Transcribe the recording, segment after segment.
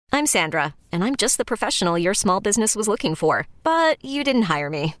I'm Sandra, and I'm just the professional your small business was looking for. But you didn't hire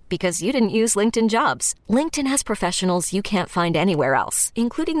me because you didn't use LinkedIn Jobs. LinkedIn has professionals you can't find anywhere else,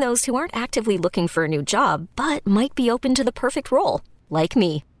 including those who aren't actively looking for a new job, but might be open to the perfect role, like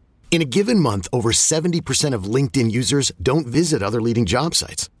me. In a given month, over 70% of LinkedIn users don't visit other leading job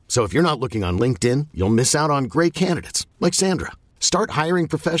sites. So if you're not looking on LinkedIn, you'll miss out on great candidates like Sandra. Start hiring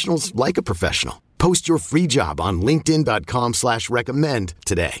professionals like a professional. Post your free job on linkedin.com/recommend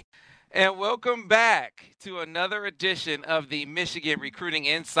today. And welcome back to another edition of the Michigan Recruiting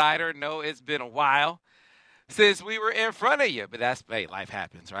Insider. No, it's been a while since we were in front of you, but hey, life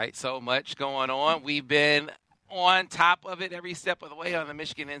happens, right? So much going on. We've been on top of it every step of the way on the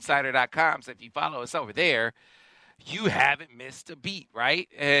MichiganInsider.com. So if you follow us over there, you haven't missed a beat, right?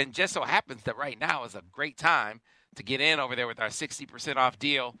 And just so happens that right now is a great time to get in over there with our 60% off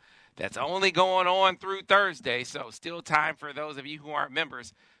deal that's only going on through Thursday. So still time for those of you who aren't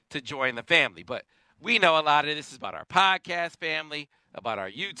members to join the family. But we know a lot of this is about our podcast family, about our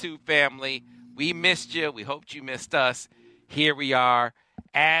YouTube family. We missed you. We hoped you missed us. Here we are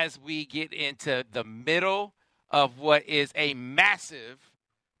as we get into the middle of what is a massive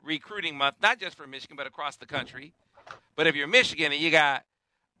recruiting month, not just for Michigan, but across the country. But if you're Michigan and you got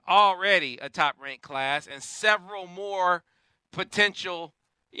already a top-ranked class and several more potential,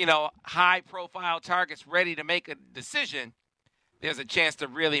 high-profile targets ready to make a decision, there's a chance to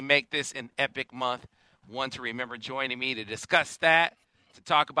really make this an epic month. One to remember joining me to discuss that, to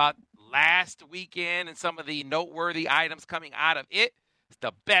talk about last weekend and some of the noteworthy items coming out of it. It's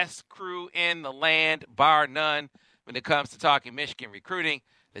the best crew in the land, bar none, when it comes to talking Michigan recruiting.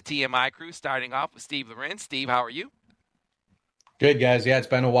 The TMI crew, starting off with Steve Lorenz. Steve, how are you? Good, guys. Yeah, it's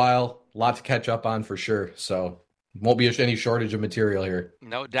been a while. A lot to catch up on for sure. So won't be any shortage of material here.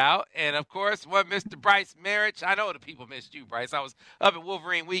 No doubt. And, of course, Mr. Bryce Marich. I know the people missed you, Bryce. I was up at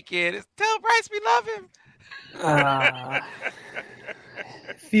Wolverine weekend. Tell Bryce we love him.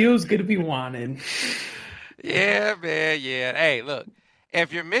 Feels good to be wanted. Yeah, man. Yeah. Hey, look,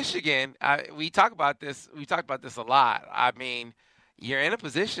 if you're Michigan, we talk about this. We talked about this a lot. I mean, you're in a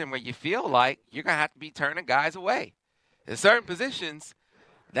position where you feel like you're going to have to be turning guys away. In certain positions,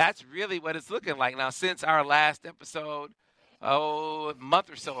 that's really what it's looking like. Now, since our last episode, a month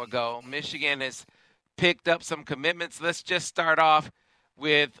or so ago, Michigan has picked up some commitments. Let's just start off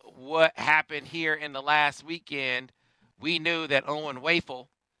with what happened here in the last weekend. We knew that Owen Wafle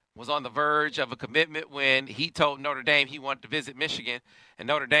was on the verge of a commitment when he told Notre Dame he wanted to visit Michigan. And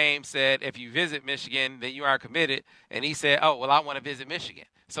Notre Dame said, if you visit Michigan, then you are committed. And he said, oh, well, I want to visit Michigan.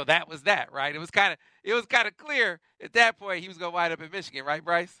 So that was that, right? It was kind of clear at that point he was going to wind up in Michigan, right,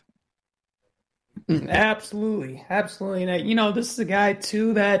 Bryce? Absolutely. And, this is a guy,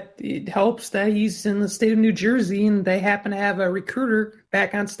 too, that it helps that he's in the state of New Jersey, and they happen to have a recruiter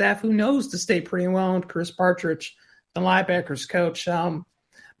back on staff who knows the state pretty well, and Chris Partridge, the linebackers coach. But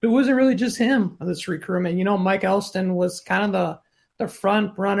it wasn't really just him, this recruitment. Mike Elston was kind of the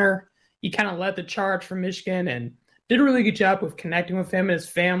front runner. He kind of led the charge for Michigan and did a really good job with connecting with him and his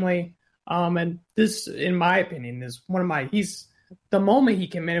family. And this, in my opinion, is the moment he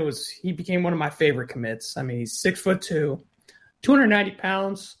committed he became one of my favorite commits. I mean, he's 6'2", 290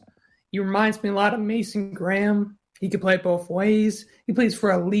 pounds. He reminds me a lot of Mason Graham. He can play both ways. He plays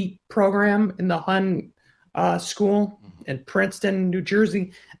for an elite program in the Hun school in Princeton, New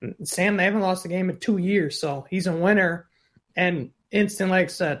Jersey. And Sam, they haven't lost a game in 2 years, so he's a winner. And instant, like I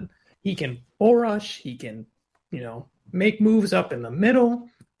said, he can bull rush. He can, make moves up in the middle,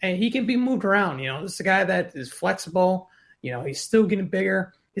 and he can be moved around. This is a guy that is flexible. He's still getting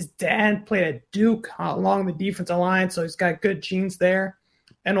bigger. His dad played at Duke along the defensive line, so he's got good genes there.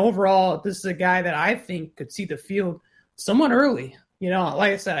 And overall, this is a guy that I think could see the field somewhat early.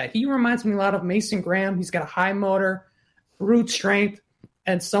 Like I said, he reminds me a lot of Mason Graham. He's got a high motor, root strength,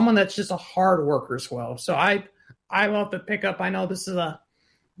 and someone that's just a hard worker as well. So I love the pickup. I know this is a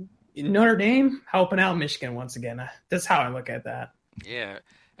Notre Dame helping out Michigan once again. That's how I look at that. Yeah.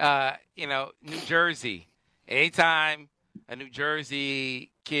 New Jersey, anytime a New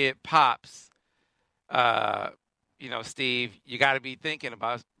Jersey kid pops, Steve, you got to be thinking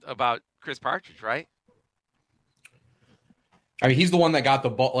about Chris Partridge, right? I mean, he's the one that got the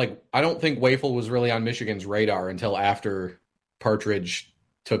ball. Like, I don't think Wafle was really on Michigan's radar until after Partridge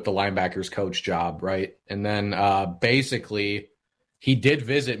took the linebackers coach job, right? And then basically he did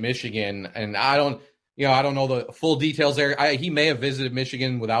visit Michigan, and I don't know the full details there. He may have visited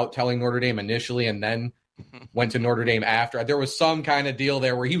Michigan without telling Notre Dame initially and then went to Notre Dame after. There was some kind of deal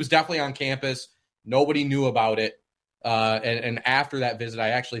there where he was definitely on campus. Nobody knew about it. And after that visit, I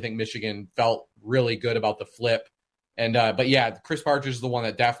actually think Michigan felt really good about the flip But yeah, Chris Partridge is the one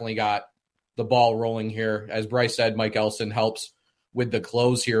that definitely got the ball rolling here. As Bryce said, Mike Elson helps with the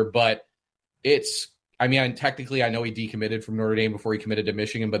close here, but technically I know he decommitted from Notre Dame before he committed to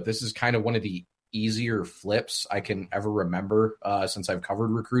Michigan, but this is kind of one of the easier flips I can ever remember since I've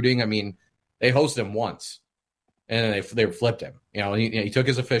covered recruiting. I mean, they hosted him once and then they flipped him. He took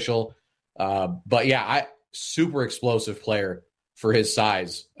his official. But yeah, super explosive player for his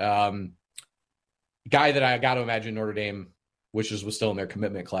size. Guy that I got to imagine Notre Dame wishes was still in their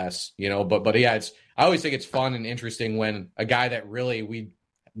commitment class, but yeah, I always think it's fun and interesting when a guy that really we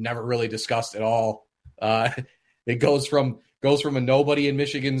never really discussed at all. It goes from a nobody in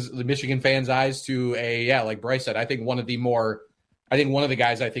the Michigan fans' eyes to like Bryce said, I think one of the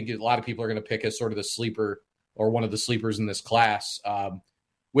guys I think a lot of people are going to pick as sort of the sleeper or one of the sleepers in this class.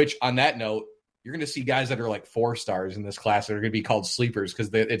 Which on that note, you're going to see guys that are like 4 stars in this class that are going to be called sleepers because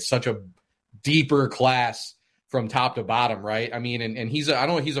it's such a deeper class from top to bottom, right? I mean, and he's a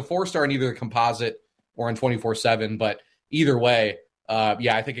 4-star in either the composite or on 24/7, but either way,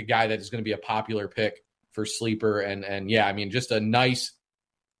 I think a guy that is going to be a popular pick for sleeper, and yeah, I mean, just a nice,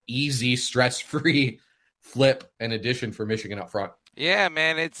 easy, stress-free flip and addition for Michigan up front. Yeah,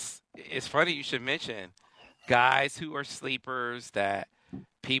 man, it's funny you should mention guys who are sleepers that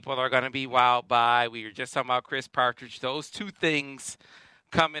people are going to be wowed by. We were just talking about Chris Partridge. Those two things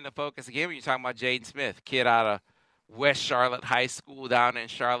come into focus again when you're talking about Jaden Smith, kid out of West Charlotte High School down in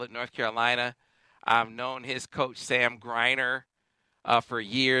Charlotte, North Carolina. I've known his coach, Sam Griner, for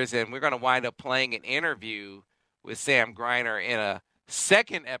years, and we're going to wind up playing an interview with Sam Griner in a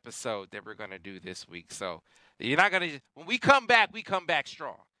second episode that we're going to do this week. So you're not going to – when we come back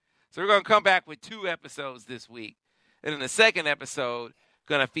strong. So we're going to come back with 2 episodes this week. And in the second episode,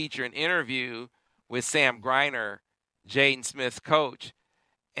 going to feature an interview with Sam Griner, Jaden Smith's coach.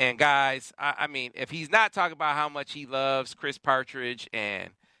 And guys, I mean, if he's not talking about how much he loves Chris Partridge and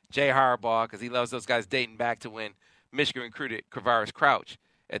Jay Harbaugh, because he loves those guys dating back to when Michigan recruited Quavaris Crouch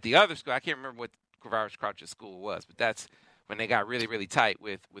at the other school. I can't remember what Quavaris Crouch's school was, but that's when they got really, really tight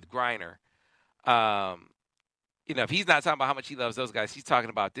with Griner. If he's not talking about how much he loves those guys, he's talking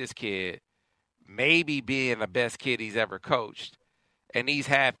about this kid maybe being the best kid he's ever coached. And he's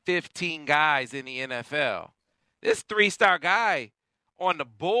had 15 guys in the NFL. This 3-star guy on the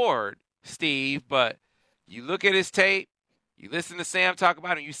board, Steve, but you look at his tape, you listen to Sam talk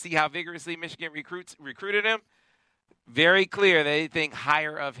about it, you see how vigorously Michigan recruited him. Very clear they think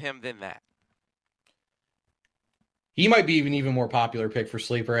higher of him than that. He might be even more popular pick for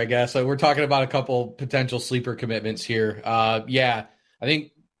sleeper, I guess. So we're talking about a couple potential sleeper commitments here. I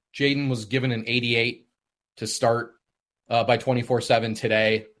think Jaden was given an 88 to start by 24/7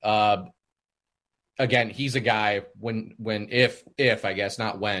 today. Again, he's a guy if I guess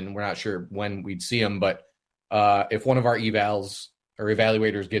not when, we're not sure when we'd see him, but if one of our evals or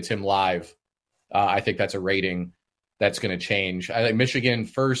evaluators gets him live, I think that's a rating that's going to change. I think Michigan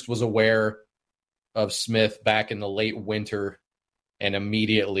first was aware of Smith back in the late winter and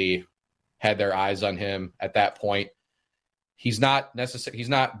immediately had their eyes on him at that point. He's not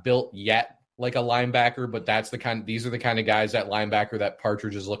built yet like a linebacker, but these are the kind of guys at linebacker that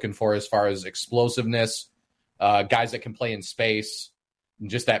Partridge is looking for as far as explosiveness, guys that can play in space, and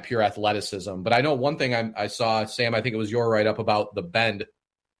just that pure athleticism. But I know one thing I saw, Sam, I think it was your write-up about the bend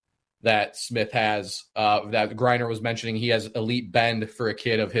that Smith has, that Griner was mentioning. He has elite bend for a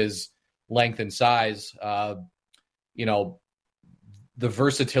kid of his length and size. The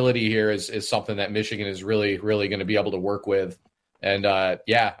versatility here is something that Michigan is really, really going to be able to work with. And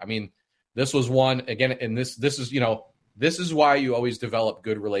this was one again, and this is why you always develop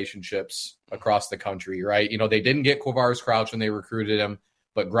good relationships across the country, right? They didn't get Quavaris Crouch when they recruited him,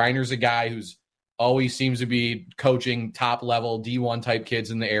 but Griner's a guy who's always seems to be coaching top level D1 type kids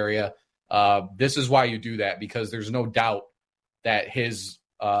in the area. This is why you do that, because there's no doubt that his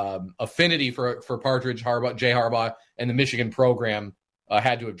affinity for Partridge, Jay Harbaugh, and the Michigan program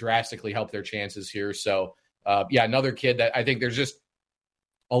had to have drastically helped their chances here. So, another kid that I think there's just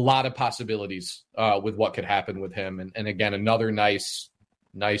a lot of possibilities with what could happen with him. And again, another nice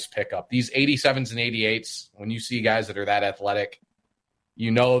pickup. These 87s and 88s, when you see guys that are that athletic,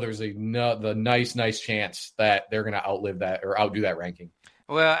 there's the nice chance that they're going to outlive that or outdo that ranking.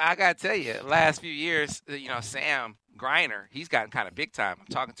 Well, I got to tell you, last few years, Sam Griner, he's gotten kind of big time. I'm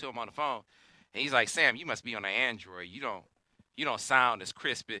talking to him on the phone, and he's like, Sam, you must be on an Android. You don't sound as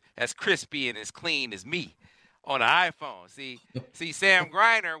crispy and as clean as me on an iPhone. See, Sam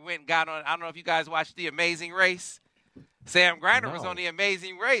Griner went and got on. I don't know if you guys watched The Amazing Race. Sam Griner was on The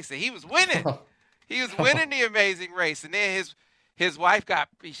Amazing Race, and he was winning. He was winning The Amazing Race, and then his wife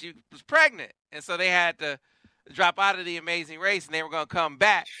she was pregnant, and so they had to drop out of the Amazing Race, and they were going to come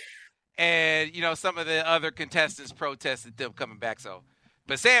back. And, some of the other contestants protested them coming back. So,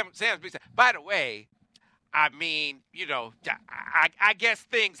 but Sam's big. By the way, I mean, I guess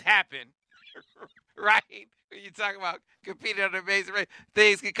things happen, right? When you talk about competing on the Amazing Race,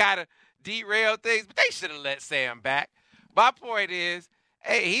 things can kind of derail things, but they should have let Sam back. My point is,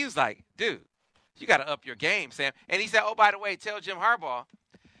 hey, he was like, dude, you got to up your game, Sam. And he said, oh, by the way, tell Jim Harbaugh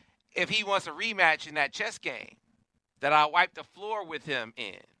if he wants a rematch in that chess game that I'll wipe the floor with him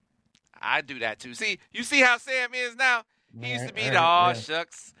in. I do that too. See, you see how Sam is now? He used to be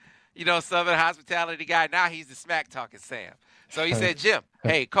shucks, Southern hospitality guy. Now he's the smack talking Sam. So he said, Jim,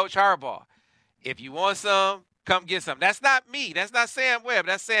 hey, Coach Harbaugh, if you want some, come get some. That's not me. That's not Sam Webb.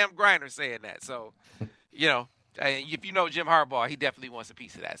 That's Sam Griner saying that. So, if you know Jim Harbaugh, he definitely wants a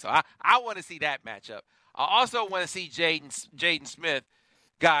piece of that. So I want to see that matchup. I also want to see Jaden Smith,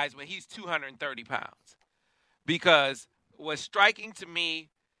 guys, when he's 230 pounds. Because what's striking to me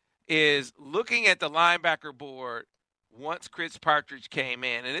is looking at the linebacker board once Chris Partridge came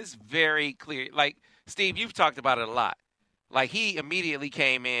in, and it's very clear. Like, Steve, you've talked about it a lot. Like, he immediately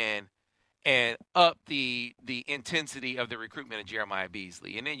came in and upped the intensity of the recruitment of Jeremiah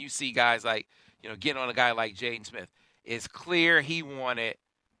Beasley. And then you see guys like, getting on a guy like Jaden Smith. It's clear he wanted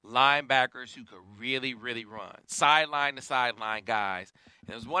linebackers who could really, really run, sideline to sideline guys. And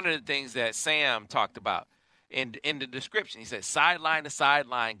it was one of the things that Sam talked about in the description. He said sideline to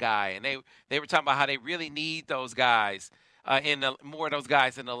sideline guy, and they were talking about how they really need those guys more of those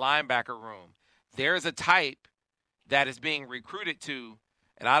guys in the linebacker room. There's a type that is being recruited to,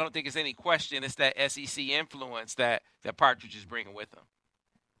 and I don't think it's any question. It's that SEC influence that Partridge is bringing with him.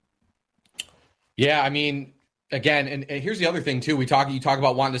 Yeah, I mean, again, and here's the other thing too. You talk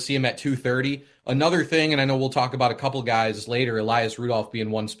about wanting to see him at 230. Another thing, and I know we'll talk about a couple guys later, Elias Rudolph being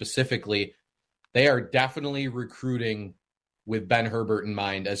one specifically. They are definitely recruiting with Ben Herbert in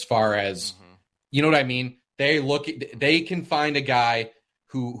mind as far as, you know what I mean? They can find a guy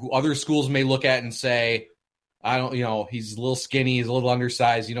who other schools may look at and say, he's a little skinny, he's a little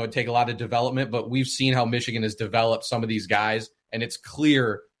undersized, it'd take a lot of development, but we've seen how Michigan has developed some of these guys, and it's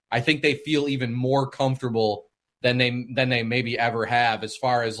clear. I think they feel even more comfortable than they maybe ever have as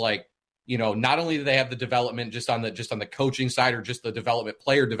far as not only do they have the development just on the coaching side or just the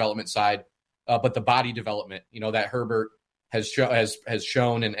player development side, but the body development, that Herbert has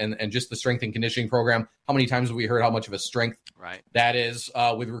shown and just the strength and conditioning program. How many times have we heard how much of a strength that is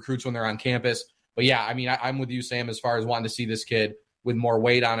with recruits when they're on campus? But yeah, I mean, I'm with you, Sam, as far as wanting to see this kid with more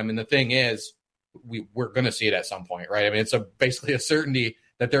weight on him. And the thing is, we're going to see it at some point, right? I mean, it's basically a certainty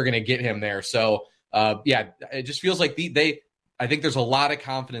that they're going to get him there. So, it just feels like I think there's a lot of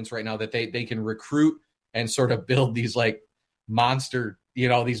confidence right now that they can recruit and sort of build these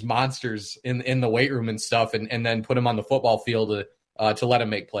these monsters in the weight room and stuff, and then put them on the football field to let them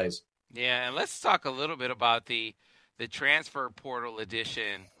make plays. Yeah, and let's talk a little bit about the transfer portal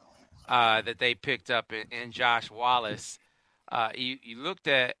edition that they picked up in Josh Wallace. You looked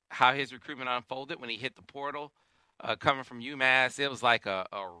at how his recruitment unfolded when he hit the portal. Coming from UMass, it was like a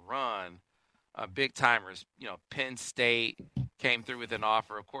run. Big timers, Penn State came through with an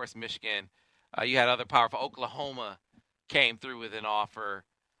offer. Of course, Michigan. You had other powerful. Oklahoma came through with an offer.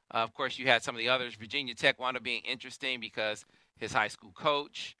 Of course, you had some of the others. Virginia Tech wound up being interesting because his high school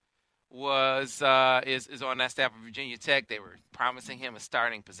coach is on that staff of Virginia Tech. They were promising him a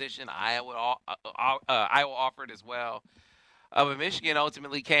starting position. Iowa offered as well. But Michigan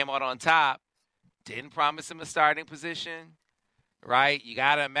ultimately came out on top. Didn't promise him a starting position, right? You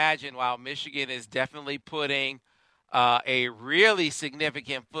got to imagine while Michigan is definitely putting a really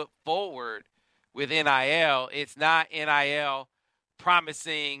significant foot forward with NIL, it's not NIL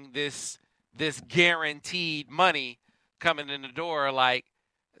promising this guaranteed money coming in the door like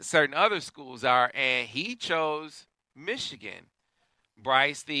certain other schools are, and he chose Michigan.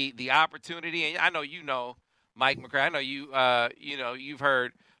 Bryce, the opportunity, and I know Mike McCray. I know you've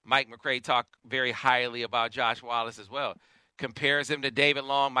heard Mike McCray talk very highly about Josh Wallace as well. Compares him to David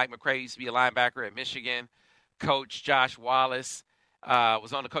Long. Mike McCray used to be a linebacker at Michigan. Coach Josh Wallace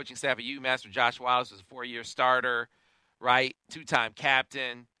was on the coaching staff at UMass where Josh Wallace was a 4-year starter, right? 2-time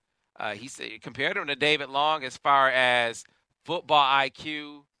captain. He said compared him to David Long as far as football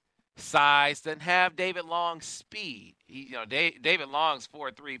IQ, size. Doesn't have David Long's speed. David Long's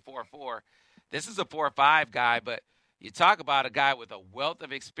 4'3", 4'4". This is a 4'5" guy, but you talk about a guy with a wealth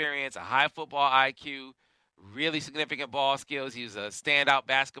of experience, a high football IQ, really significant ball skills. He was a standout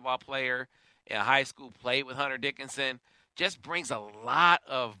basketball player in high school, played with Hunter Dickinson. Just brings a lot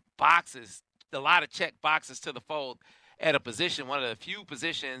of check boxes to the fold at a position, one of the few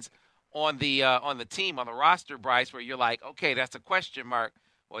positions on the team, on the roster, Bryce, where you're like, okay, that's a question mark?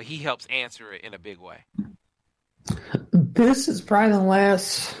 Well, he helps answer it in a big way. This is probably the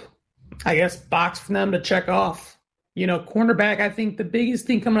last, I guess, box for them to check off. Cornerback, I think the biggest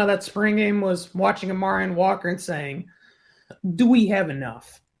thing coming out of that spring game was watching Amarian Walker and saying, do we have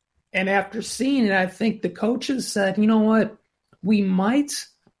enough? And after seeing it, I think the coaches said, you know what, we might,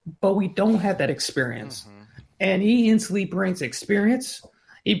 but we don't have that experience. Mm-hmm. And he instantly brings experience.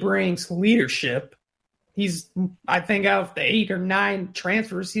 He brings leadership. He's, I think, out of the 8 or 9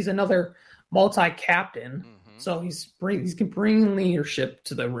 transfers, he's another multi-captain. Mm-hmm. So he can bring leadership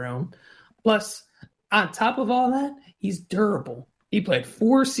to the room. Plus, on top of all that, he's durable. He played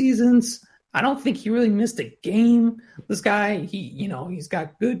 4 seasons. I don't think he really missed a game. This guy, he's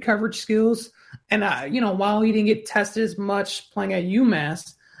got good coverage skills. And, while he didn't get tested as much playing at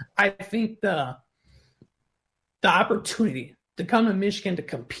UMass, I think the opportunity to come to Michigan to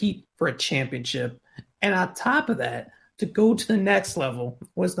compete for a championship, and on top of that, to go to the next level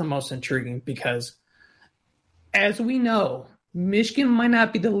was the most intriguing because, as we know, Michigan might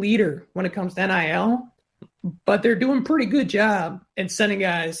not be the leader when it comes to NIL, but they're doing a pretty good job in sending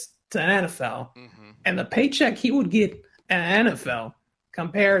guys to the NFL. Mm-hmm. And the paycheck he would get in the NFL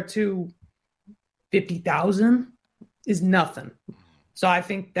compared to $50,000 is nothing. So I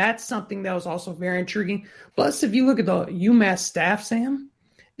think that's something that was also very intriguing. Plus, if you look at the UMass staff, Sam,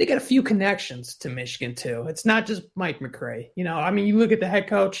 they got a few connections to Michigan too. It's not just Mike McCray. You look at the head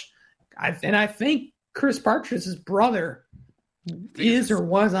coach, and I think Chris Partridge's brother is or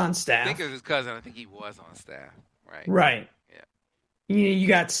was on staff. I think it was his cousin. I think he was on staff. Right. Right. Yeah. You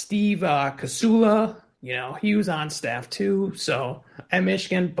got Steve Kasula. He was on staff too. So at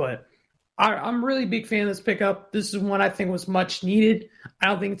Michigan, but I'm really a big fan of this pickup. This is one I think was much needed. I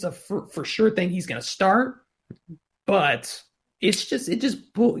don't think it's a for sure thing he's going to start, but it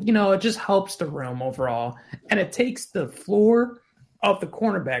just helps the room overall, and it takes the floor of the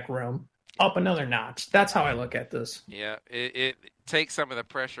cornerback room up another notch. That's how I look at this. Yeah, it takes some of the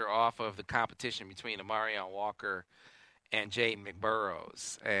pressure off of the competition between Amarian Walker and Jaden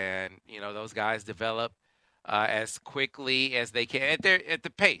McBurrows, and those guys develop as quickly as they can at the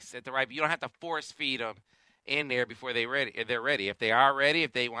pace, at the right. You don't have to force feed them in there before they're ready. If they are ready,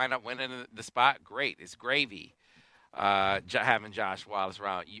 if they wind up winning the spot, great. It's gravy. Having Josh Wallace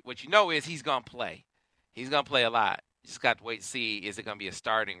around. What you know is he's gonna play. He's gonna play a lot. You just got to wait and see, is it gonna be a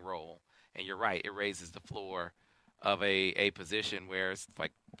starting role? And you're right, it raises the floor of a position where it's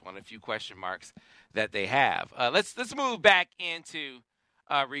like one of the few question marks that they have. Let's move back into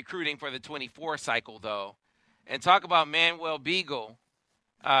recruiting for the 24 cycle though, and talk about Manuel Beagle,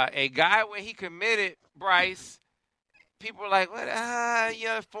 a guy when he committed, Bryce. People were like,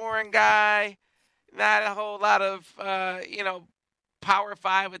 "What? Foreign guy." Not a whole lot of, Power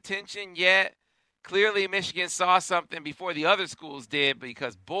 5 attention yet. Clearly, Michigan saw something before the other schools did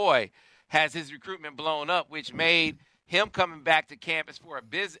because, boy, has his recruitment blown up, which made him coming back to campus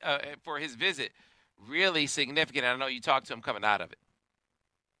for his visit really significant. I know you talked to him coming out of it.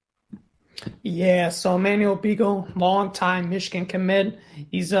 Yeah, so Manuel Beagle, longtime Michigan commit.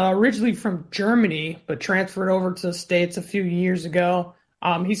 He's originally from Germany, but transferred over to the States a few years ago.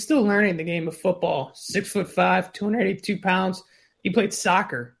 He's still learning the game of football. 6'5", 282 pounds. He played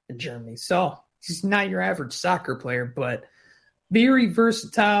soccer in Germany, so he's not your average soccer player, but very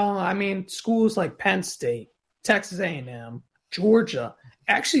versatile. Schools like Penn State, Texas A&M, Georgia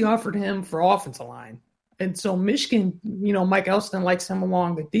actually offered him for offensive line. And so Michigan, Mike Elston likes him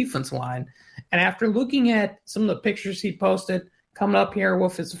along the defense line. And after looking at some of the pictures he posted coming up here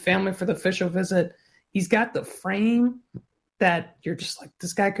with his family for the official visit, he's got the frame that you're just like,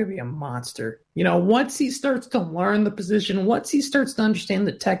 this guy could be a monster. Once he starts to learn the position, once he starts to understand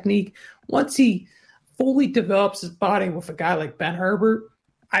the technique, once he fully develops his body with a guy like Ben Herbert,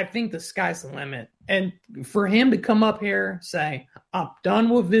 I think the sky's the limit. And for him to come up here, say, I'm done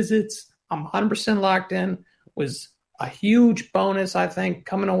with visits, I'm 100% locked in, was a huge bonus, I think,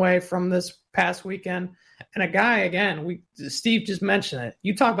 coming away from this past weekend. And a guy, again, Steve just mentioned it.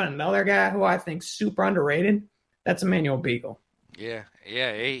 You talk about another guy who I think super underrated. That's Emmanuel Beagle. Yeah.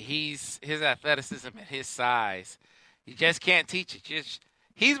 His athleticism and his size, you just can't teach it.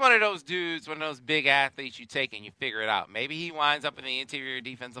 He's one of those dudes, one of those big athletes you take and you figure it out. Maybe he winds up in the interior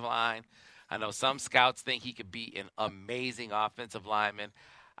defensive line. I know some scouts think he could be an amazing offensive lineman.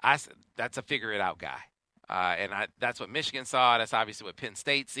 That's a figure it out guy. That's what Michigan saw. That's obviously what Penn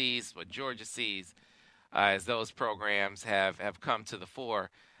State sees, what Georgia sees, as those programs have come to the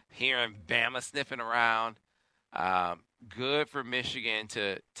fore. Hearing Bama sniffing around. Good for Michigan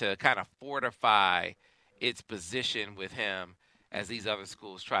to kind of fortify its position with him as these other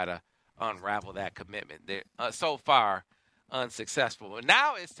schools try to unravel that commitment. They're so far unsuccessful. And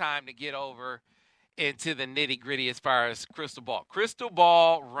now it's time to get over into the nitty-gritty as far as crystal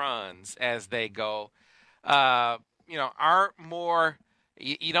ball runs as they go. Aren't more –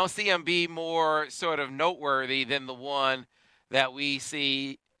 you don't see them be more sort of noteworthy than the one that we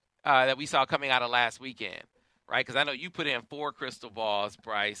saw coming out of last weekend, right? Because I know you put in 4 crystal balls,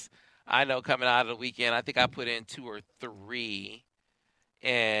 Bryce. I know coming out of the weekend, I think I put in 2 or 3.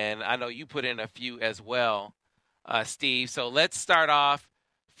 And I know you put in a few as well, Steve. So let's start off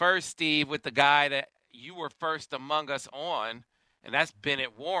first, Steve, with the guy that you were first among us on, and that's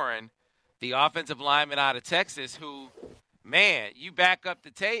Bennett Warren, the offensive lineman out of Texas, who, man, you back up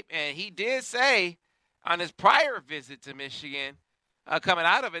the tape, and he did say on his prior visit to Michigan, coming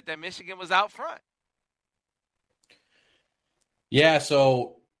out of it, that Michigan was out front. Yeah,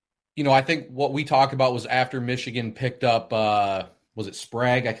 so, I think what we talked about was after Michigan picked up, was it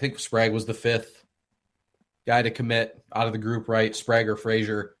Sprague? I think Sprague was the 5th guy to commit out of the group, right? Sprague or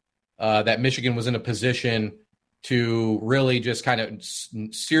Frazier. That Michigan was in a position to really just kind of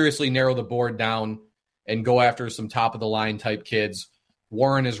seriously narrow the board down and go after some top-of-the-line type kids.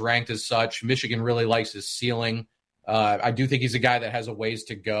 Warren is ranked as such. Michigan really likes his ceiling. I do think he's a guy that has a ways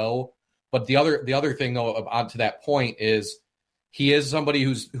to go. But the other thing, though, on to that point is he is somebody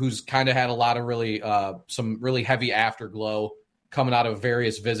who's kind of had a lot of really some really heavy afterglow coming out of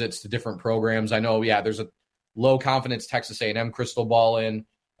various visits to different programs. I know, there's a low-confidence Texas A&M crystal ball in.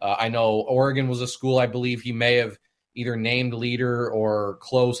 I know Oregon was a school I believe he may have either named leader or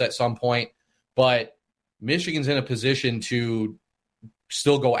close at some point. But Michigan's in a position to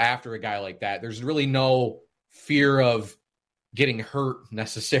still go after a guy like that. There's really no fear of getting hurt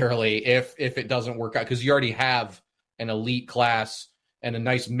necessarily if it doesn't work out, because you already have an elite class and a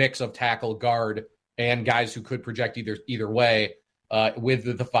nice mix of tackle, guard, and guys who could project either way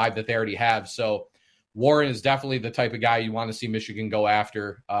with the 5 that they already have. So Warren is definitely the type of guy you want to see Michigan go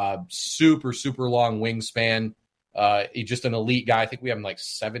after. Super, super long wingspan. He's just an elite guy. I think we have him like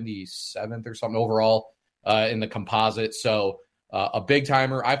 77th or something overall in the composite. So a big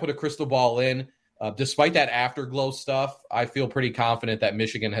timer. I put a crystal ball in. Despite that afterglow stuff, I feel pretty confident that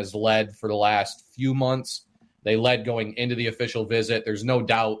Michigan has led for the last few months. They led going into the official visit. There's no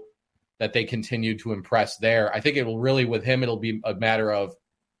doubt that they continue to impress there. I think with him, it'll be a matter of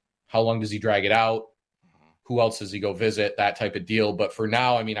how long does he drag it out? Who else does he go visit? That type of deal. But for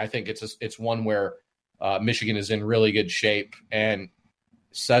now, I think it's one where Michigan is in really good shape and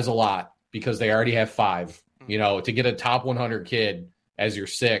says a lot because they already have 5. To get a top 100 kid as your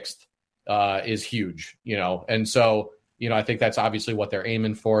 6th is huge, And so, I think that's obviously what they're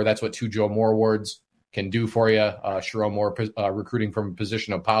aiming for. That's what 2 Joe Moore awards can do for you. Sharon Moore recruiting from a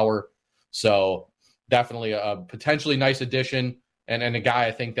position of power. So definitely a potentially nice addition. And a guy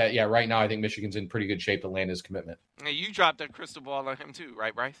I think that, right now I think Michigan's in pretty good shape to land his commitment. You dropped a crystal ball on him too,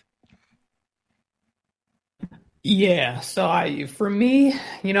 right, Bryce? Yeah, so for me,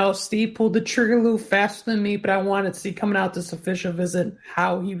 Steve pulled the trigger a little faster than me, but I wanted to see coming out this official visit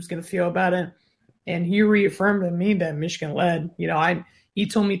how he was going to feel about it. And he reaffirmed to me that Michigan led. He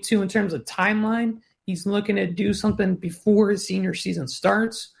told me too in terms of timeline, he's looking to do something before his senior season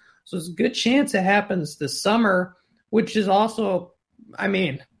starts. So it's a good chance it happens this summer, which is also,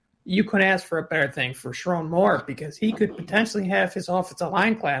 you couldn't ask for a better thing for Sharon Moore because he could potentially have his offensive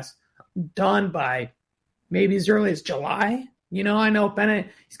line class done by maybe as early as July. I know Bennett,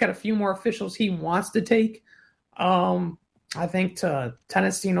 he's got a few more officials he wants to take. I think to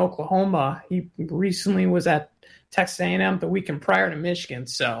Tennessee and Oklahoma. He recently was at Texas A&M the weekend prior to Michigan.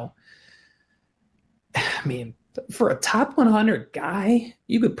 So, for a top 100 guy,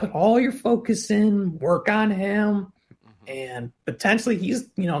 you could put all your focus in, work on him, and potentially he's,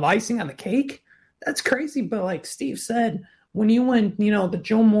 the icing on the cake. That's crazy. But like Steve said, when you win, the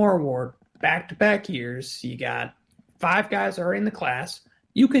Joe Moore Award back-to-back years, you got 5 guys already in the class.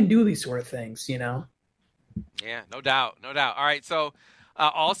 You can do these sort of things, Yeah, no doubt. All right, so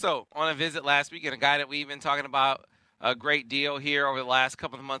also on a visit last weekend, a guy that we've been talking about a great deal here over the last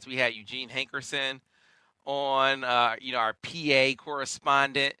couple of months, we had Eugene Hankerson on, our PA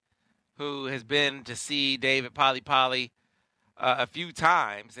correspondent who has been to see David Poly a few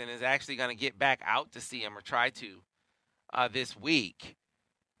times and is actually going to get back out to see him or try to this week.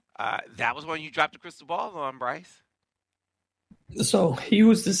 That was when you dropped the crystal ball on, Bryce. So he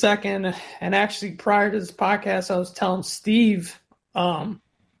was the second, and actually prior to this podcast, I was telling Steve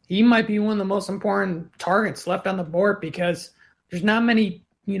he might be one of the most important targets left on the board because there's not many,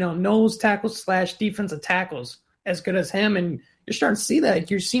 nose tackles / defensive tackles as good as him, and you're starting to see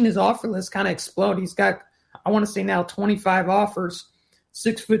that. You're seeing his offer list kind of explode. He's got, I want to say now, 25 offers.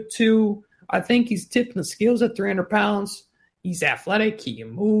 6'2". I think he's tipping the scales at 300 pounds. He's athletic. He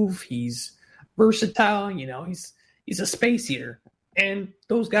can move. He's versatile. He's a space eater. And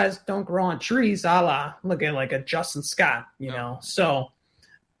those guys don't grow on trees, look at like a Justin Scott, So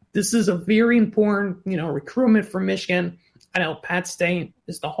this is a very important, recruitment for Michigan. I know Penn State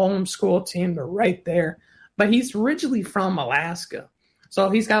is the home school team. They're right there. But he's originally from Alaska. So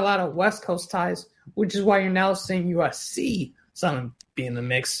he's got a lot of West Coast ties, which is why you're now seeing USC be in the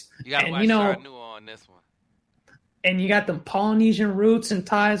mix. You got to watch Chardonnay on this one. And you got the Polynesian roots and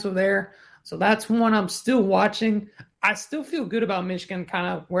ties over there. So that's one I'm still watching. I still feel good about Michigan, kind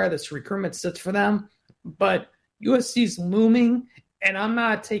of where this recruitment sits for them. But USC's looming, and I'm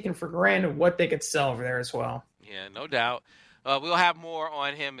not taking for granted what they could sell over there as well. Yeah, no doubt. We'll have more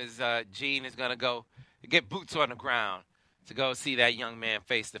on him as Gene is going to go get boots on the ground to go see that young man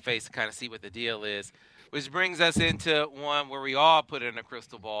face-to-face to kind of see what the deal is. Which brings us into one where we all put in a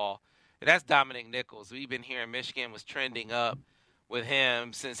crystal ball, and that's Dominic Nichols. We've been hearing Michigan was trending up with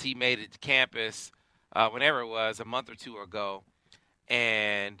him since he made it to campus, whenever it was, a month or two ago.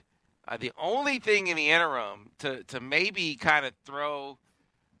 And the only thing in the interim to maybe kind of throw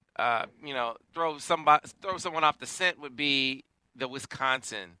someone off the scent would be the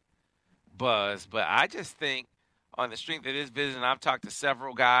Wisconsin buzz. But I just think on the strength of this visit, and I've talked to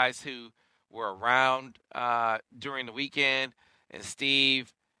several guys who were around during the weekend, and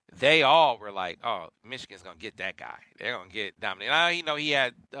Steve, they all were like, oh, Michigan's going to get that guy. They're going to get Dominic. I he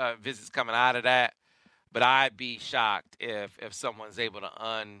had visits coming out of that, but I'd be shocked if someone's able to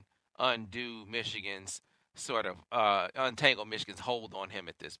undo Michigan's sort of untangle Michigan's hold on him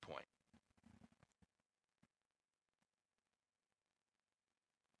at this point.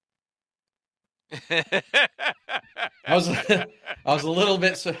 I was a little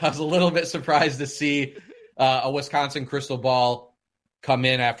bit surprised to see a Wisconsin crystal ball come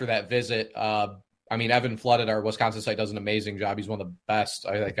in after that visit. Evan Flood at our Wisconsin site does an amazing job. He's one of the best.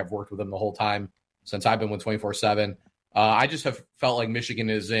 I think I've worked with him the whole time since I've been with 24/7. I just have felt like Michigan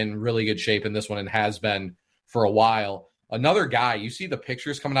is in really good shape in this one and has been for a while. Another guy, you see the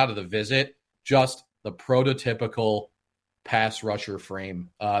pictures coming out of the visit, just the prototypical pass rusher frame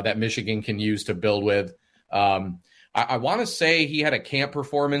that Michigan can use to build with. I want to say he had a camp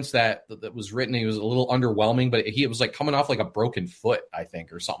performance that was written. He was a little underwhelming, but it was like coming off like a broken foot, I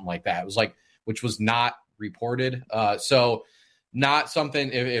think, or something like that. It was like, which was not reported. So not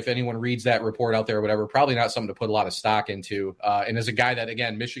something, if anyone reads that report out there or whatever, probably not something to put a lot of stock into. And as a guy that,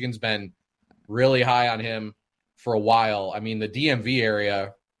 again, Michigan's been really high on him for a while. I mean, the DMV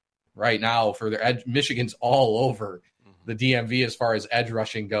area right now for their edge, Michigan's all over the DMV as far as edge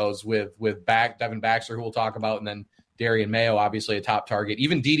rushing goes with Devin Baxter, who we'll talk about, and then Darian Mayo, obviously a top target.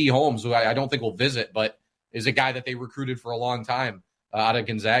 Even D.D. Holmes, who I don't think will visit, but is a guy that they recruited for a long time out of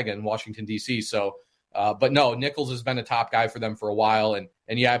Gonzaga in Washington, D.C. So, but no, Nichols has been a top guy for them for a while. And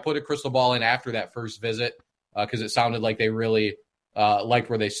yeah, I put a crystal ball in after that first visit because it sounded like they really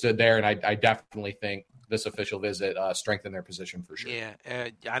liked where they stood there. And I definitely think this official visit strengthened their position for sure. Yeah,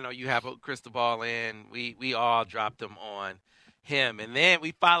 I know you have a crystal ball in. We all dropped them on him. And then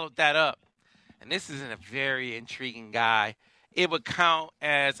we followed that up. And this is a very intriguing guy. It would count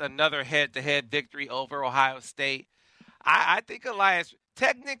as another head-to-head victory over Ohio State. I think Elias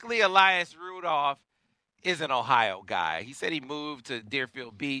Rudolph is an Ohio guy. He said he moved to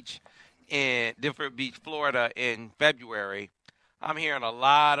Deerfield Beach, Florida in February. I'm hearing a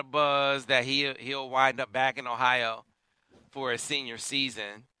lot of buzz that he'll wind up back in Ohio for his senior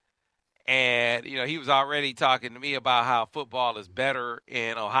season. And, he was already talking to me about how football is better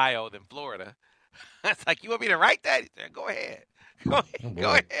in Ohio than Florida. It's like, you want me to write that? He said, go ahead. Go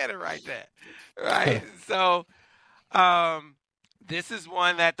ahead and write that. Right. So this is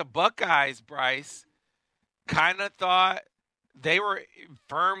one that the Buckeyes, Bryce, kind of thought they were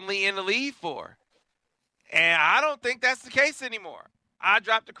firmly in the lead for. And I don't think that's the case anymore. I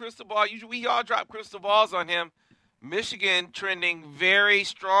dropped the crystal ball. We all drop crystal balls on him. Michigan trending very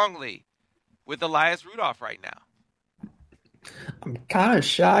strongly with Elias Rudolph right now. I'm kind of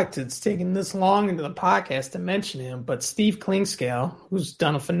shocked it's taken this long into the podcast to mention him, but Steve Klingscale, who's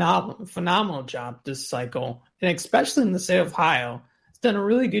done a phenomenal job this cycle, and especially in the state of Ohio, has done a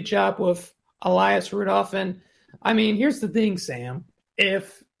really good job with Elias Rudolph. And, here's the thing, Sam.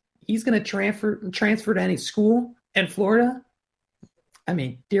 If he's going to transfer to any school in Florida,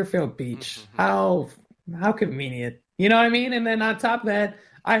 Deerfield Beach, how convenient. You know what I mean? And then on top of that,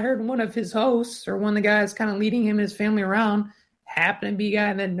 I heard one of his hosts or one of the guys kind of leading him and his family around happened to be a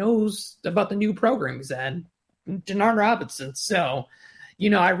guy that knows about the new program he's at, Denard Robinson. So,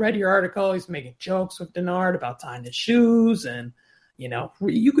 I read your article. He's making jokes with Denard about tying his shoes and,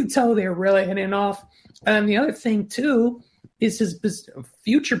 You could tell they're really hitting off. And the other thing, too, is his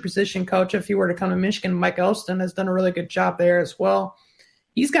future position coach, if he were to come to Michigan, Mike Elston, has done a really good job there as well.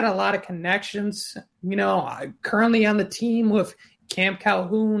 He's got a lot of connections, currently on the team with Cam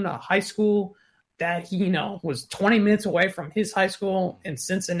Calhoun, a high school that he, was 20 minutes away from his high school in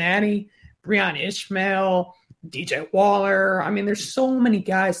Cincinnati, Breon Ishmael, DJ Waller. I mean, there's so many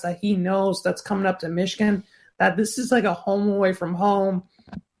guys that he knows that's coming up to Michigan that this is like a home away from home.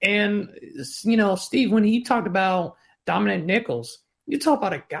 And, Steve, when he talked about Dominic Nichols, you talk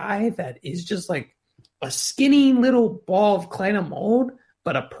about a guy that is just like a skinny little ball of clay to mold,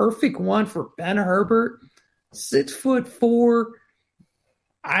 but a perfect one for Ben Herbert, 6'4",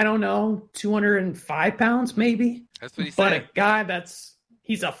 I don't know, 205 pounds maybe. That's what he said. But a guy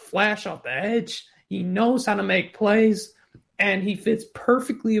he's a flash off the edge. He knows how to make plays, and he fits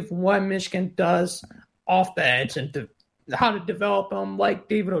perfectly with what Michigan does off the edge and how to develop him like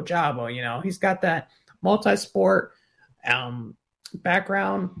David Ojabo. He's got that multi-sport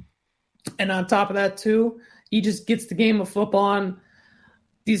background. And on top of that, too, he just gets the game of football on.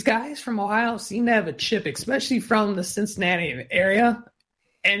 These guys from Ohio seem to have a chip, especially from the Cincinnati area.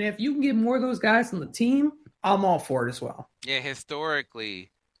 And if you can get more of those guys on the team, I'm all for it as well. Yeah,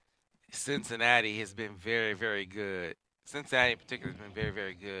 historically, Cincinnati has been very, very good. Cincinnati in particular has been very,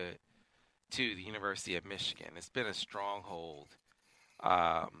 very good to the University of Michigan. It's been a stronghold,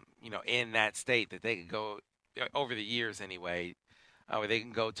 in that state that they could go over the years anyway, where they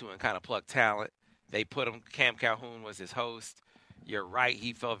can go to and kind of plug talent. They put him. Cam Calhoun was his host. You're right.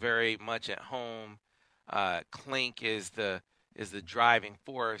 He felt very much at home. Klink is the driving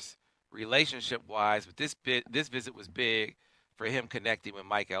force relationship-wise, but this visit was big for him connecting with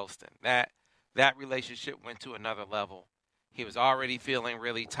Mike Elston. That relationship went to another level. He was already feeling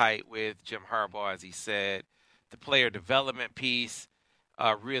really tight with Jim Harbaugh, as he said. The player development piece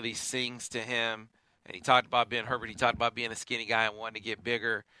really sings to him. And he talked about Ben Herbert. He talked about being a skinny guy and wanting to get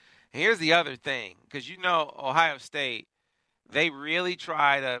bigger. And here's the other thing, because Ohio State, they really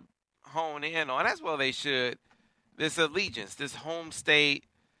try to hone in on, as well they should, this allegiance, this home state,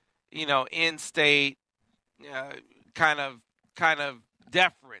 in-state kind of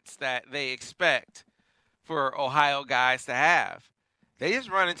deference that they expect for Ohio guys to have. They just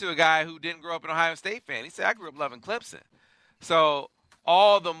run into a guy who didn't grow up an Ohio State fan. He said, I grew up loving Clemson. So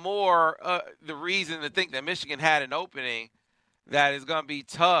all the more the reason to think that Michigan had an opening that is going to be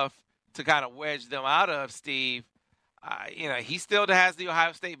tough to kind of wedge them out of, Steve. He still has the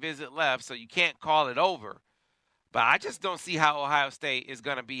Ohio State visit left, so you can't call it over. But I just don't see how Ohio State is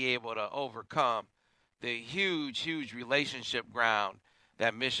going to be able to overcome the huge, huge relationship ground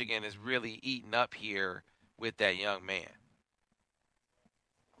that Michigan is really eating up here with that young man.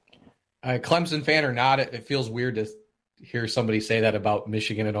 Clemson fan or not, it feels weird to hear somebody say that about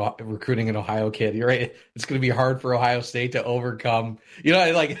Michigan and recruiting an Ohio kid. You're right. It's going to be hard for Ohio State to overcome,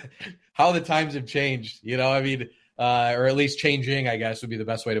 like how the times have changed, or at least changing, I guess would be the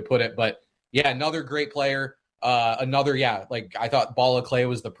best way to put it. But yeah, another great player. I thought Ball of Clay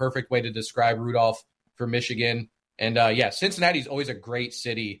was the perfect way to describe Rudolph for Michigan. And Cincinnati's always a great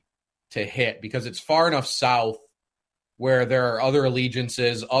city to hit because it's far enough south where there are other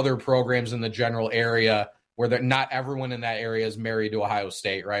allegiances, other programs in the general area where not everyone in that area is married to Ohio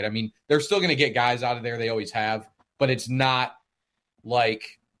State, right? I mean, they're still going to get guys out of there. They always have, but it's not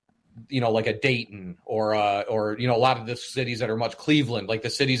like, like a Dayton or a lot of the cities that are much Cleveland, like the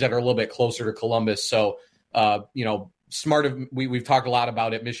cities that are a little bit closer to Columbus. So, we've talked a lot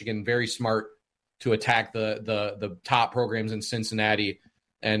about it. Michigan, very smart to attack the top programs in Cincinnati.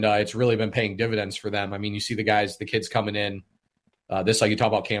 And it's really been paying dividends for them. I mean, you see the kids coming in. Like you talk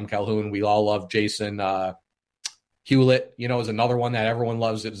about Cam Calhoun. We all love Jason Hewlett, is another one that everyone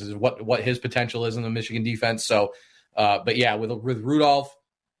loves. Is what his potential is in the Michigan defense. So, but yeah, with Rudolph,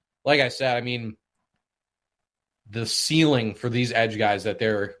 like I said, I mean, the ceiling for these edge guys that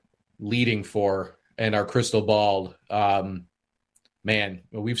they're leading for and are crystal balled, man,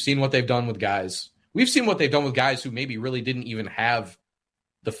 we've seen what they've done with guys. We've seen what they've done with guys who maybe really didn't even have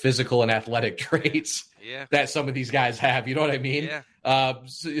the physical and athletic traits that some of these guys have. You know what I mean? Yeah.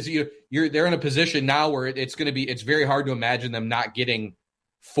 They're in a position now where it's very hard to imagine them not getting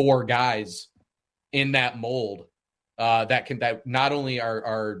 4 guys in that mold that not only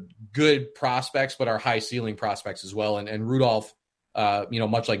are good prospects, but are high ceiling prospects as well. And Rudolph,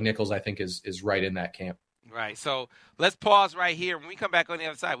 much like Nichols, I think is right in that camp. Right. So let's pause right here. When we come back on the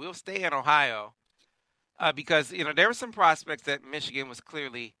other side, we'll stay in Ohio. Because, there were some prospects that Michigan was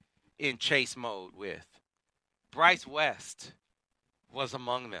clearly in chase mode with. Bryce West was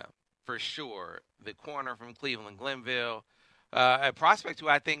among them, for sure. The corner from Cleveland Glenville, a prospect who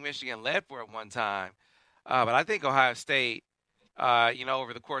I think Michigan led for at one time. But I think Ohio State,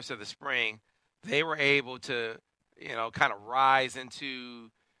 over the course of the spring, they were able to, kind of rise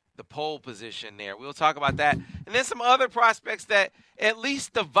into the pole position there. We'll talk about that. And then some other prospects that at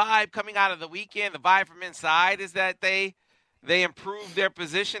least the vibe coming out of the weekend, the vibe from inside is that they improved their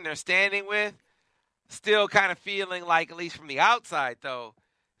position they're standing with. Still kind of feeling like, at least from the outside, though,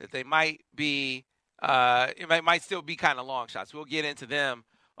 that they might be it might still be kind of long shots. We'll get into them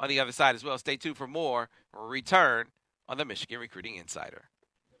on the other side as well. Stay tuned for more. We'll return on the Michigan Recruiting Insider.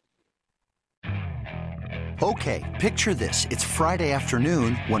 Okay, picture this. It's Friday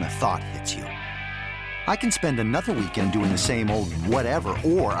afternoon when a thought hits you. I can spend another weekend doing the same old whatever,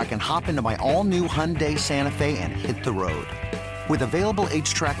 or I can hop into my all-new Hyundai Santa Fe and hit the road. With available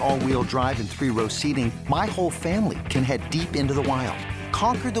H-Track all-wheel drive and 3-row seating, my whole family can head deep into the wild.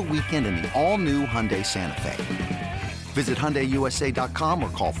 Conquer the weekend in the all-new Hyundai Santa Fe. Visit HyundaiUSA.com or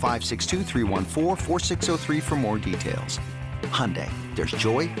call 562-314-4603 for more details. Hyundai, there's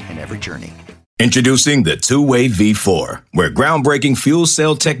joy in every journey. Introducing the Two-Way V4, where groundbreaking fuel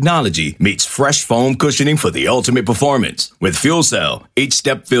cell technology meets fresh foam cushioning for the ultimate performance. With Fuel Cell, each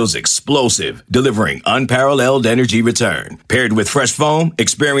step feels explosive, delivering unparalleled energy return. Paired with fresh foam,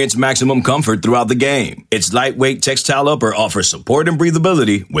 experience maximum comfort throughout the game. Its lightweight textile upper offers support and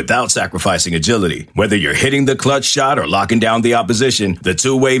breathability without sacrificing agility. Whether you're hitting the clutch shot or locking down the opposition, the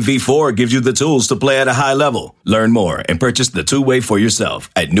Two-Way V4 gives you the tools to play at a high level. Learn more and purchase the Two-Way for yourself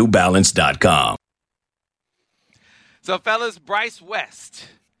at NewBalance.com. So, fellas, Bryce West,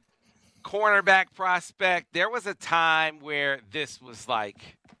 cornerback prospect. There was a time where this was like,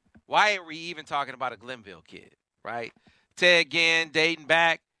 why are we even talking about a Glenville kid, right? Ted Ginn dating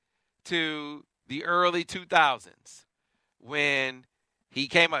back to the early 2000s when he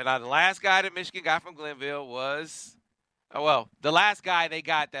came up. Now, the last guy that Michigan got from Glenville was, the last guy they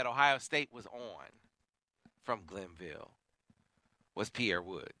got that Ohio State was on from Glenville was Pierre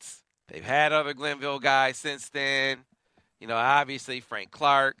Woods. They've had other Glenville guys since then. Obviously Frank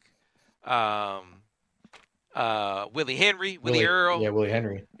Clark, Willie Henry, Willie Earl. Yeah, Willie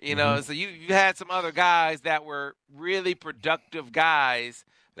Henry. So you had some other guys that were really productive guys.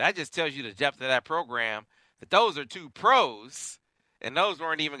 That just tells you the depth of that program, that those are two pros, and those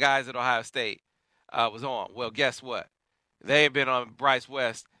weren't even guys that Ohio State was on. Well, guess what? They have been on Bryce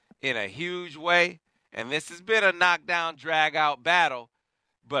West in a huge way, and this has been a knockdown, drag-out battle.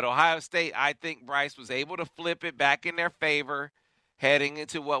 But Ohio State, I think Bryce was able to flip it back in their favor heading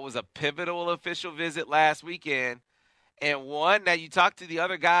into what was a pivotal official visit last weekend. And one that you talked to the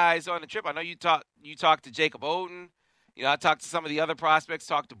other guys on the trip. I know you talked to Jacob Oden. I talked to some of the other prospects,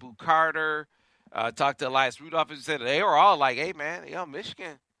 talked to Boo Carter, talked to Elias Rudolph, and said they were all like, hey, man,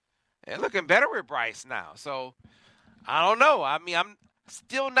 Michigan, they're looking better with Bryce now. So I don't know. I mean, I'm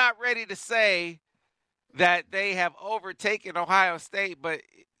still not ready to say that they have overtaken Ohio State, but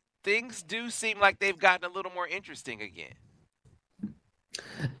things do seem like they've gotten a little more interesting again.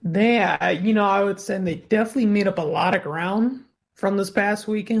 I would say they definitely made up a lot of ground from this past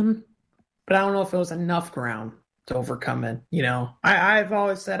weekend, but I don't know if it was enough ground to overcome it. I've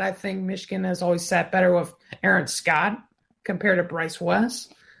always said I think Michigan has always sat better with Aaron Scott compared to Bryce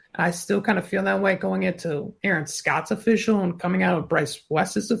West. I still kind of feel that way going into Aaron Scott's official and coming out of Bryce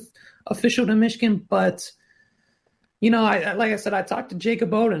West's official to Michigan. But, like I said, I talked to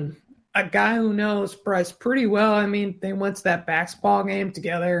Jacob Oden, a guy who knows Bryce pretty well. I mean, they went to that basketball game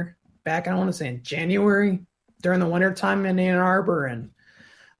together back, I want to say, in January during the wintertime in Ann Arbor. And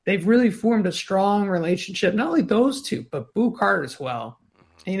they've really formed a strong relationship, not only those two, but Boo Carter as well.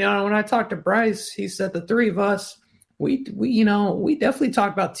 And, when I talked to Bryce, he said the three of us, we definitely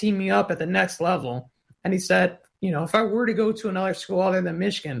talked about teaming up at the next level. And he said, if I were to go to another school other than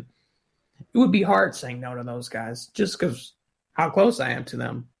Michigan, it would be hard saying no to those guys just because how close I am to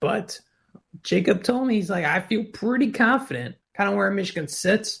them. But Jacob told me, he's like, I feel pretty confident kind of where Michigan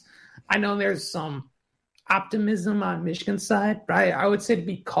sits. I know there's some optimism on Michigan's side, but I would say to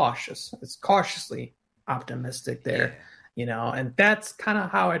be cautious. It's cautiously optimistic there, and that's kind of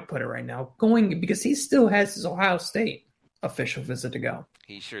how I'd put it right now. Because he still has his Ohio State official visit to go.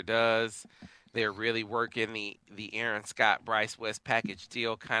 He sure does. They're really working the Aaron Scott, Bryce West package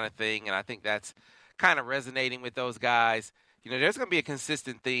deal kind of thing, and I think that's kind of resonating with those guys. There's going to be a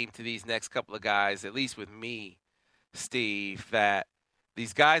consistent theme to these next couple of guys, at least with me, Steve, that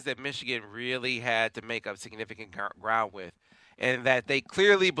these guys that Michigan really had to make up significant ground with, and that they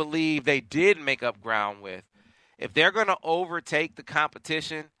clearly believe they did make up ground with. If they're going to overtake the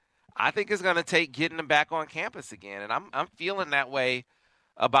competition, I think it's going to take getting them back on campus again, and I'm feeling that way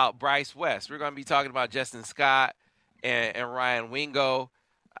about Bryce West. We're going to be talking about Justin Scott and Ryan Wingo.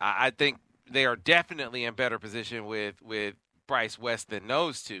 I think they are definitely in better position with Bryce West than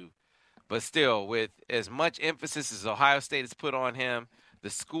those two. But still, with as much emphasis as Ohio State has put on him, the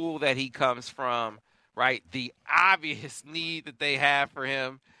school that he comes from, right, the obvious need that they have for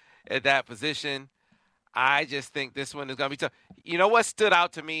him at that position, I just think this one is going to be tough. You know what stood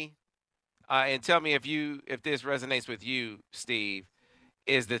out to me, and tell me if this resonates with you, Steve,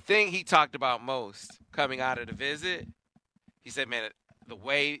 is the thing he talked about most coming out of the visit. He said, man, the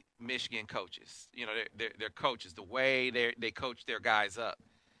way Michigan coaches, their coaches, the way they coach their guys up.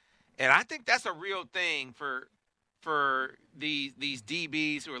 And I think that's a real thing for these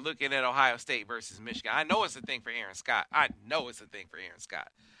DBs who are looking at Ohio State versus Michigan. I know it's a thing for Aaron Scott.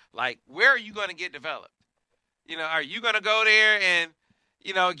 Like, where are you going to get developed? Are you going to go there and,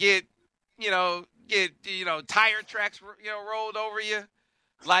 get tire tracks, rolled over you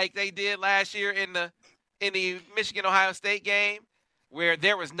like they did last year in the Michigan-Ohio State game where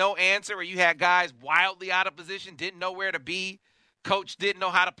there was no answer, where you had guys wildly out of position, didn't know where to be, coach didn't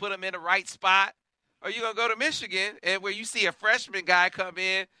know how to put them in the right spot? Or are you going to go to Michigan and where you see a freshman guy come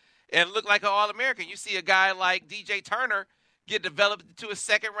in and look like an All-American? You see a guy like DJ Turner get developed into a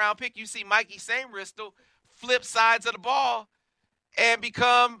second-round pick. You see Mikey Sainristil flip sides of the ball and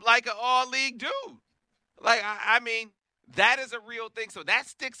become like an all-league dude. Like, I mean, that is a real thing. So that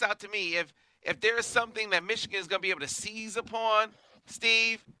sticks out to me. If there is something that Michigan is going to be able to seize upon,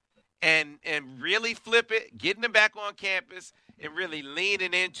 Steve, and really flip it, getting them back on campus and really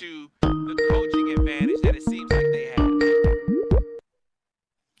leaning into the coaching advantage that it seems like they have.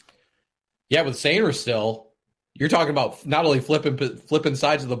 Yeah, with Sainristil, you're talking about not only flipping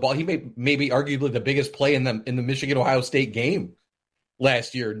sides of the ball. He made maybe arguably the biggest play in the Michigan-Ohio State game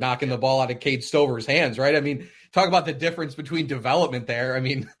last year, knocking the ball out of Cade Stover's hands, right? I mean, talk about the difference between development there. I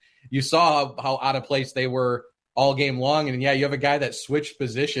mean, you saw how out of place they were all game long. And, yeah, you have a guy that switched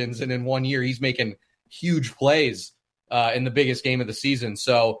positions, and in 1 year he's making huge plays in the biggest game of the season.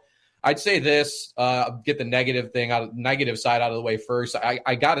 So I'd say this, get the negative side out of the way first.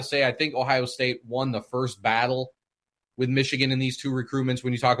 I got to say, I think Ohio State won the first battle with Michigan in these two recruitments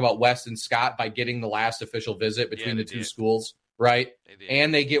when you talk about West and Scott by getting the last official visit between the two schools, right?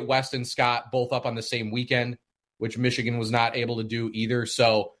 And they get West and Scott both up on the same weekend, which Michigan was not able to do either.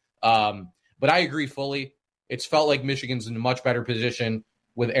 So, but I agree fully. It's felt like Michigan's in a much better position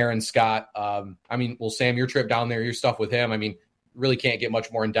with Aaron Scott. I mean, well, Sam, your trip down there, your stuff with him, I mean, really can't get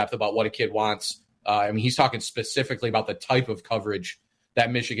much more in depth about what a kid wants. I mean, he's talking specifically about the type of coverage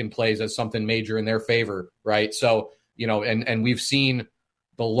that Michigan plays as something major in their favor, right? So, and we've seen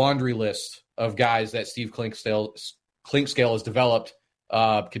the laundry list of guys that Steve Clinkscale has developed,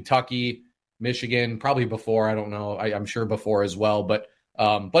 Kentucky, Michigan, probably before, I don't know, I'm sure before as well, but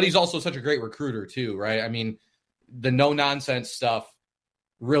he's also such a great recruiter too, right? I mean, the no-nonsense stuff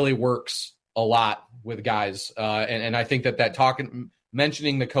really works a lot with guys. And I think that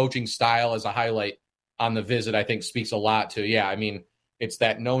mentioning the coaching style as a highlight on the visit, I think speaks a lot to, I mean, it's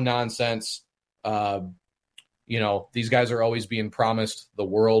that no nonsense. These guys are always being promised the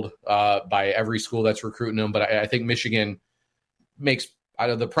world by every school that's recruiting them. But I think Michigan makes out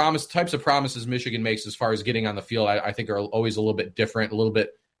of the types of promises Michigan makes as far as getting on the field, I think are always a little bit different, a little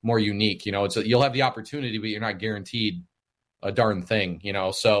bit more unique. You'll have the opportunity, but you're not guaranteed a darn thing,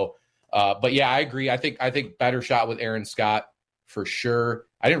 So, but yeah, I agree. I think better shot with Aaron Scott for sure.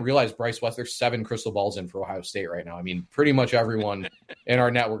 I didn't realize Bryce West, there's 7 crystal balls in for Ohio State right now. I mean, pretty much everyone in our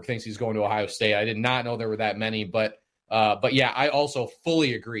network thinks he's going to Ohio State. I did not know there were that many, but yeah, I also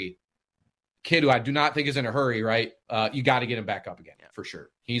fully agree. Kid who I do not think is in a hurry, right? You got to get him back up again for sure.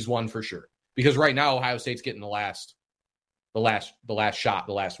 He's one for sure. Because right now Ohio State's getting the last shot,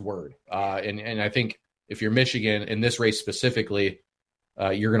 the last word. And I think if you're Michigan in this race specifically,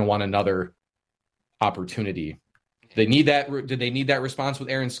 you're going to want another opportunity. They need that. Did they need that response with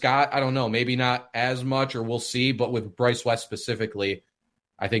Aaron Scott? I don't know. Maybe not as much, or we'll see. But with Bryce West specifically,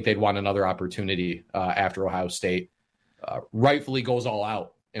 I think they'd want another opportunity after Ohio State rightfully goes all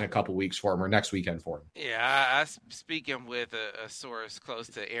out in a couple weeks for him, or next weekend for him. Yeah, I speaking with a source close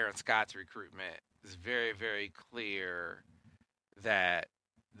to Aaron Scott's recruitment, it's very, very clear that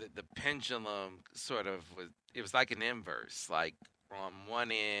the pendulum sort of was like an inverse. Like on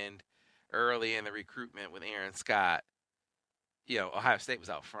one end, early in the recruitment with Aaron Scott, Ohio State was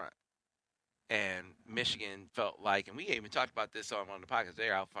out front. And Michigan felt like, and we even talked about this on the podcast,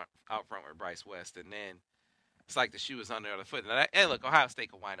 they're out front with Bryce West. And then it's like the shoe was on the other foot. And look, Ohio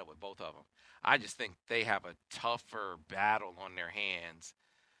State could wind up with both of them. I just think they have a tougher battle on their hands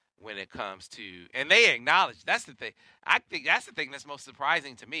when it comes to, and they acknowledge, that's the thing. I think that's the thing that's most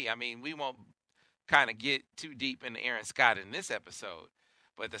surprising to me. I mean, we won't kind of get too deep into Aaron Scott in this episode.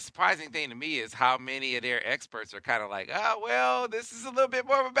 But the surprising thing to me is how many of their experts are kind of like, oh, well, this is a little bit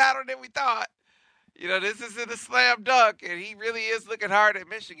more of a battle than we thought. This isn't a slam dunk, and he really is looking hard at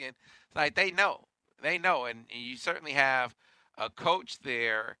Michigan. It's like they know. And you certainly have a coach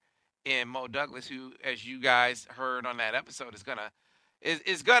there in Mo Douglas who, as you guys heard on that episode,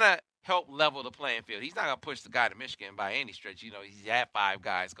 is gonna help level the playing field. He's not gonna push the guy to Michigan by any stretch. He's had 5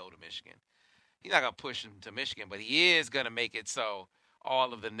 guys go to Michigan. He's not gonna push him to Michigan, but he is gonna make it so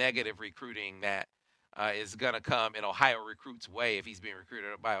all of the negative recruiting that is gonna come in Ohio recruits' way if he's being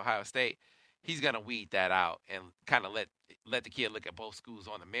recruited by Ohio State. He's gonna weed that out and kind of let the kid look at both schools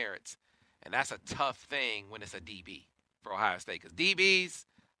on the merits. And that's a tough thing when it's a DB for Ohio State, because DBs,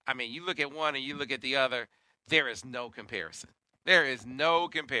 you look at one and you look at the other, there is no comparison. There is no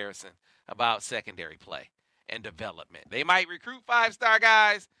comparison about secondary play and development. They might recruit 5-star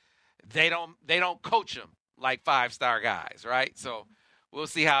guys. They don't coach them like 5-star guys, right? So we'll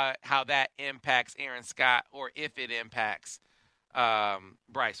see how that impacts Aaron Scott, or if it impacts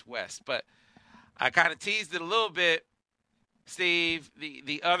Bryce West. But I kind of teased it a little bit, Steve.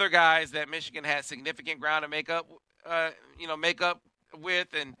 The other guys that Michigan has significant ground to make up with,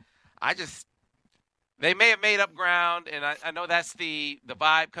 and they may have made up ground, and I know that's the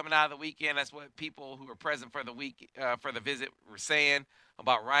vibe coming out of the weekend. That's what people who were present for the visit were saying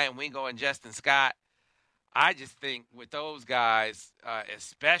about Ryan Wingo and Justin Scott. I just think with those guys,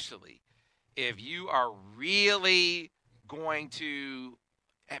 especially if you are really going to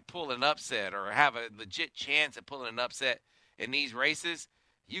pull an upset or have a legit chance at pulling an upset in these races,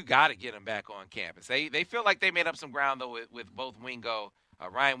 you got to get them back on campus. They feel like they made up some ground, though, with both Wingo,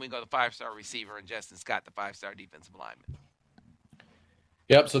 Ryan Wingo, the 5-star receiver, and Justin Scott, the 5-star defensive lineman.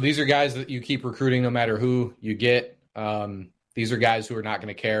 Yep, so these are guys that you keep recruiting no matter who you get. These are guys who are not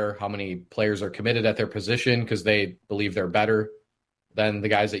going to care how many players are committed at their position because they believe they're better than the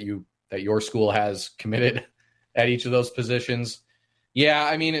guys that your school has committed at each of those positions.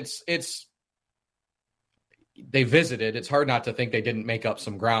 Yeah, it's they visited. It's hard not to think they didn't make up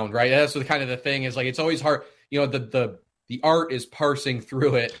some ground, right? That's the kind of the thing is, like, it's always hard. The art is parsing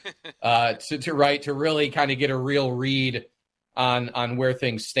through it to really kind of get a real read on where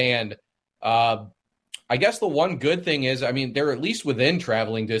things stand. I guess the one good thing is, they're at least within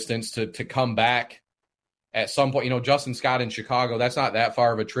traveling distance to come back at some point. Justin Scott in Chicago, that's not that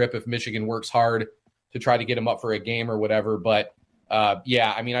far of a trip if Michigan works hard to try to get him up for a game or whatever. But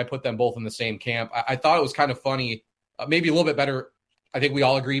I put them both in the same camp. I thought it was kind of funny, maybe a little bit better. I think we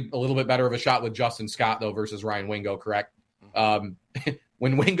all agree a little bit better of a shot with Justin Scott, though, versus Ryan Wingo, correct?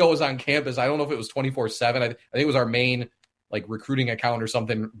 When Wingo was on campus, I don't know if it was 24/7. I think it was our main recruiting account or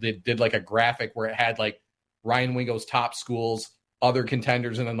something that did a graphic where it had Ryan Wingo's top schools, other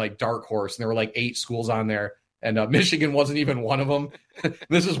contenders, and then dark horse. And there were 8 schools on there. And Michigan wasn't even one of them.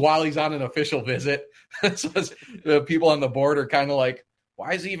 This is while he's on an official visit. So the people on the board are kind of like,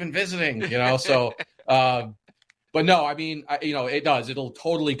 why is he even visiting? So, but no, it does. It'll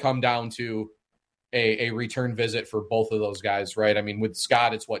totally come down to a return visit for both of those guys, right? With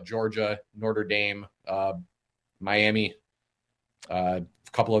Scott, it's Georgia, Notre Dame, Miami, a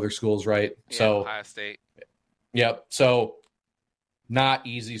couple other schools, right? Yeah, so Ohio State. Yep. So not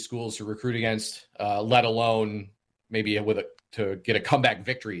easy schools to recruit against, let alone maybe to get a comeback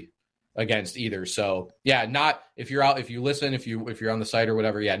victory against either. So yeah, not if you're on the site or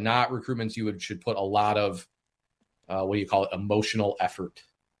whatever. Yeah, not recruitments should put a lot of emotional effort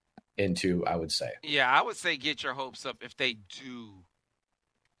into, I would say. Yeah, I would say get your hopes up if they do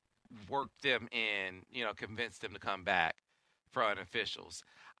work them in, convince them to come back front officials.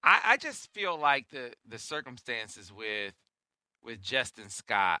 I just feel like the circumstances with Justin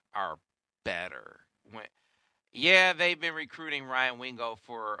Scott are better. They've been recruiting Ryan Wingo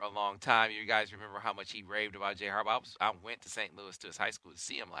for a long time. You guys remember how much he raved about Jay Harbaugh. I went to St. Louis to his high school to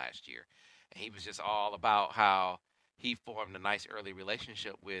see him last year, and he was just all about how he formed a nice early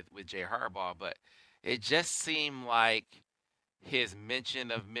relationship with Jay Harbaugh. But it just seemed like his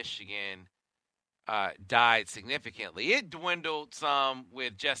mention of Michigan died significantly. It dwindled some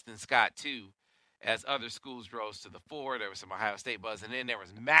with Justin Scott, too, as other schools rose to the fore. There was some Ohio State buzz, and then there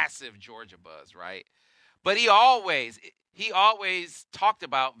was massive Georgia buzz, right? But he always talked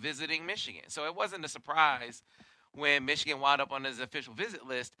about visiting Michigan. So it wasn't a surprise when Michigan wound up on his official visit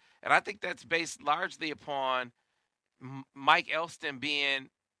list. And I think that's based largely upon Mike Elston being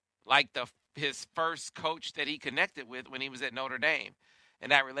his first coach that he connected with when he was at Notre Dame.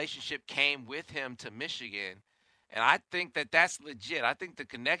 And that relationship came with him to Michigan. And I think that that's legit. I think the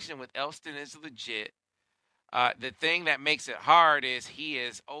connection with Elston is legit. The thing that makes it hard is he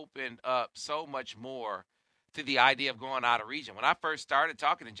has opened up so much more to the idea of going out of region. When I first started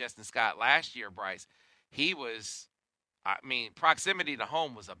talking to Justin Scott last year, Bryce, proximity to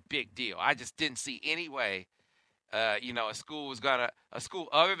home was a big deal. I just didn't see any way, a school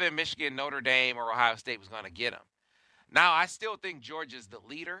other than Michigan, Notre Dame, or Ohio State was going to get him. Now, I still think Georgia's the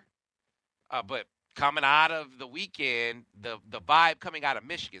leader, but coming out of the weekend, the vibe coming out of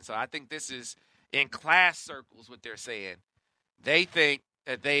Michigan. So I think this is in class circles what they're saying. They think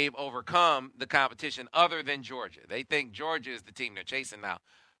that they've overcome the competition other than Georgia. They think Georgia is the team they're chasing now.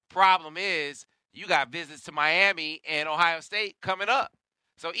 Problem is, you got visits to Miami and Ohio State coming up.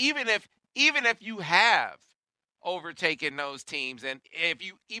 So even if you have overtaken those teams, and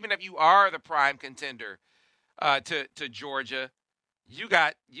even if you are the prime contender to Georgia, you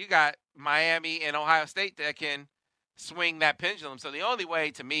got Miami and Ohio State that can swing that pendulum. So the only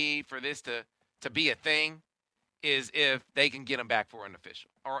way to me for this to be a thing is if they can get them back for an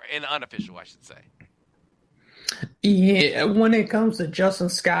unofficial, I should say. Yeah, when it comes to Justin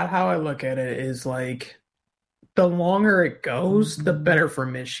Scott, how I look at it is like the longer it goes, the better for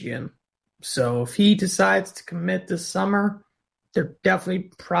Michigan. So if he decides to commit this summer, they're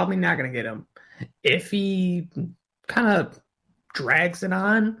definitely probably not going to get him. If he kind of drags it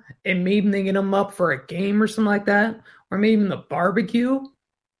on and maybe they get him up for a game or something like that, or maybe even the barbecue,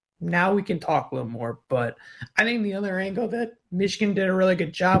 now we can talk a little more. But I think the other angle that Michigan did a really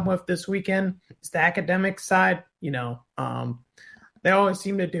good job with this weekend is the academic side. They always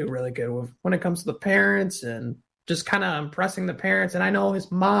seem to do really good with when it comes to the parents and just kind of impressing the parents. And I know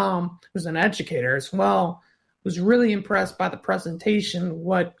his mom, who's an educator as well, was really impressed by the presentation,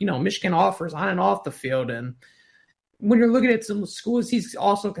 what, Michigan offers on and off the field. And when you're looking at some schools he's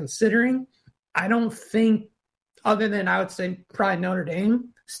also considering, I don't think, other than I would say probably Notre Dame,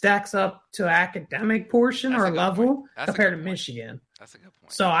 stacks up to academic portion or level compared to Michigan. That's a good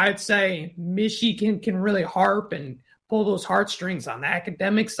point. So I'd say Michigan can really harp and pull those heartstrings on the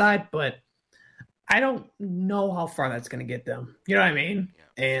academic side, but I don't know how far that's going to get them. You know what I mean?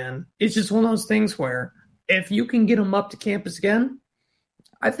 Yeah. And it's just one of those things where if you can get them up to campus again,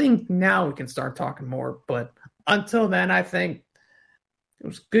 I think now we can start talking more. But until then, I think it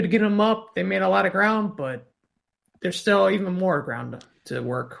was good to get them up. They made a lot of ground, but there's still even more ground to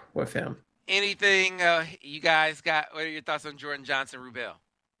work with him. Anything you guys got? What are your thoughts on Jordan Johnson-Rubel?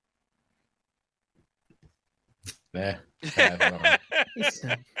 Nah.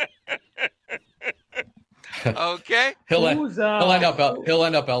 Okay. He'll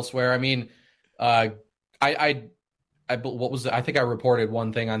end up elsewhere. I mean, what was it? I think I reported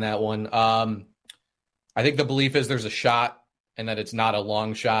one thing on that one. I think the belief is there's a shot and that it's not a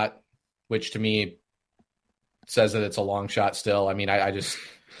long shot, which to me says that it's a long shot still. I mean, I just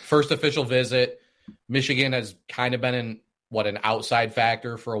first official visit. Michigan has kind of been an outside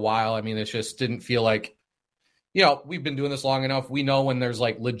factor for a while. I mean, it just didn't feel like, we've been doing this long enough. We know when there's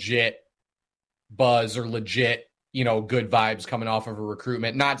like legit buzz or legit, good vibes coming off of a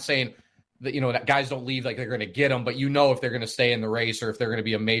recruitment. Not saying that, that guys don't leave like they're going to get them, but if they're going to stay in the race or if they're going to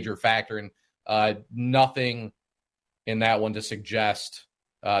be a major factor. And nothing in that one to suggest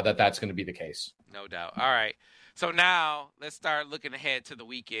that that's going to be the case. No doubt. All right. So now let's start looking ahead to the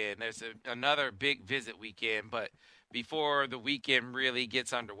weekend. There's another big visit weekend, but before the weekend really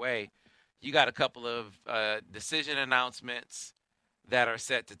gets underway, you got a couple of decision announcements that are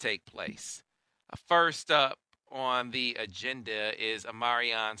set to take place. First up on the agenda is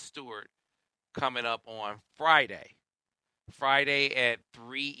Amarion Stewart coming up on Friday at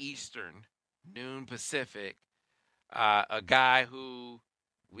 3 Eastern, noon Pacific. A guy who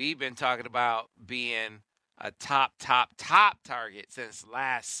we've been talking about being a top target since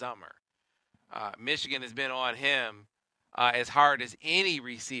last summer. Michigan has been on him as hard as any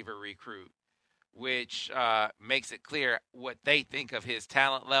receiver recruit, which makes it clear what they think of his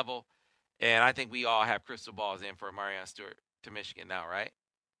talent level. And I think we all have crystal balls in for Amarion Stewart to Michigan now, right?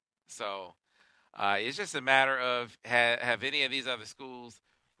 So it's just a matter of have any of these other schools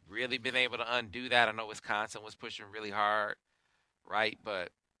really been able to undo that? I know Wisconsin was pushing really hard, right?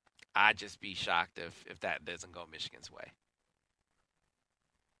 But I'd just be shocked if that doesn't go Michigan's way.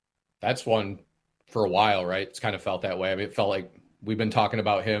 That's one for a while, right? It's kind of felt that way. I mean, it felt like we've been talking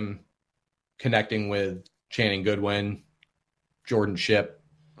about him connecting with Channing Goodwin, Jordan Shipp,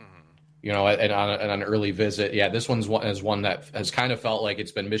 and on an early visit. Yeah, this one's one that has kind of felt like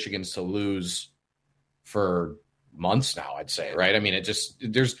it's been Michigan's to lose for months now, I'd say, right? I mean,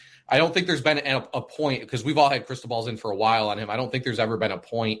 I don't think there's been a point, because we've all had crystal balls in for a while on him. I don't think there's ever been a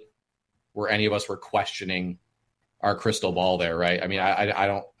point where any of us were questioning our crystal ball there, right? I mean,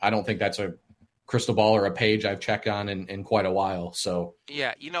 I don't think that's a crystal ball or a page I've checked on in quite a while. So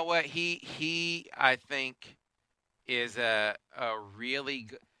Yeah, you know what? He I think is a really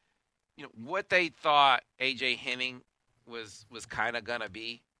good. You know what they thought AJ Henning was kind of gonna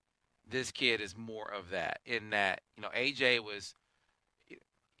be. This kid is more of that. In that, AJ was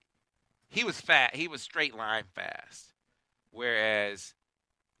he was fat. He was straight line fast, whereas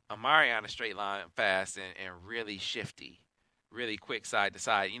Amarion is straight line fast and really shifty, really quick side to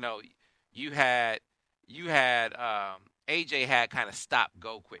side. You had AJ had kind of stop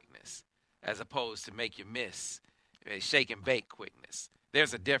go quickness as opposed to make you miss, shake and bake quickness.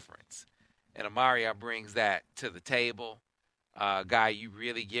 There's a difference, and Amarion brings that to the table. Guy you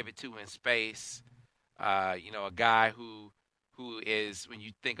really give it to in space. A guy who is, when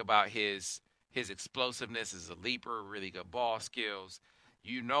you think about his explosiveness as a leaper, really good ball skills.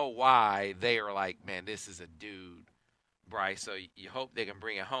 You know why they are like, man, this is a dude, Bryce. So you hope they can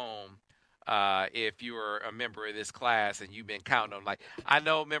bring it home. If you're a member of this class and you've been counting on, like, I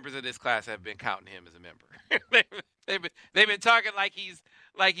know members of this class have been counting him as a member. they've been talking like he's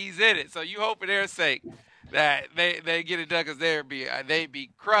in it. So you hope for their sake that they get it done, because they'd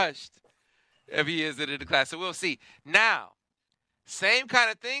be crushed if he isn't in the class. So we'll see. Now, same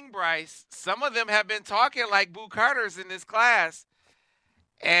kind of thing, Bryce. Some of them have been talking like Boo Carter's in this class.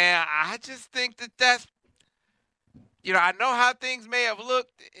 And I just think that's, I know how things may have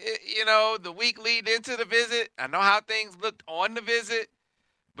looked, the week leading into the visit. I know how things looked on the visit.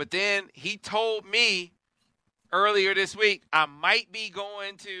 But then he told me earlier this week, I might be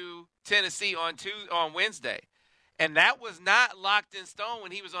going to Tennessee on Wednesday. And that was not locked in stone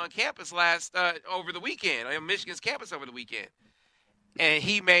when he was on campus over the weekend, on Michigan's campus over the weekend. And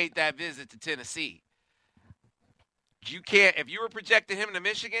he made that visit to Tennessee. You can't, if you were projecting him to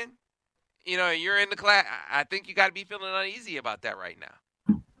Michigan, you're in the class, I think you got to be feeling uneasy about that right now.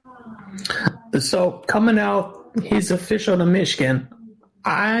 So coming out, he's official to Michigan.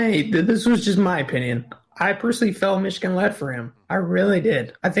 This was just my opinion. I personally felt Michigan led for him. I really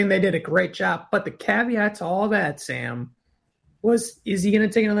did. I think they did a great job. But the caveat to all that, Sam, is he going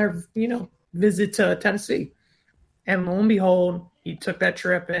to take another, visit to Tennessee? And lo and behold, he took that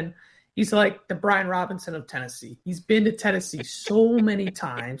trip, and he's like the Brian Robinson of Tennessee. He's been to Tennessee so many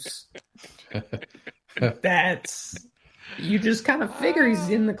times that you just kind of figure he's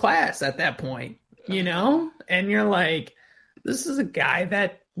in the class at that point, And you're like, this is a guy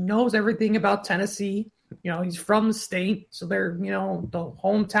that knows everything about Tennessee. He's from the state, so they're, the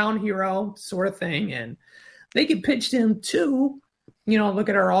hometown hero sort of thing. And they could pitch to him too, look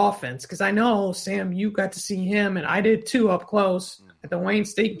at our offense. Because I know, Sam, you got to see him, and I did too up close at the Wayne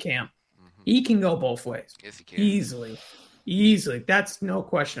State camp. Mm-hmm. He can go both ways. Yes, he can. Easily. That's no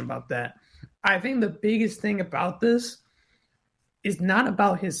question about that. I think the biggest thing about this is not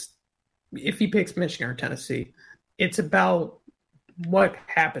about if he picks Michigan or Tennessee. It's about what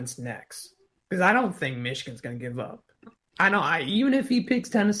happens next. Because I don't think Michigan's going to give up. Even if he picks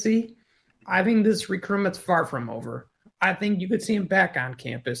Tennessee, I think this recruitment's far from over. I think you could see him back on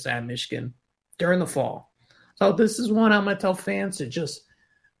campus at Michigan during the fall. So this is one I'm going to tell fans to just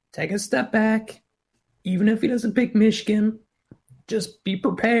take a step back. Even if he doesn't pick Michigan, just be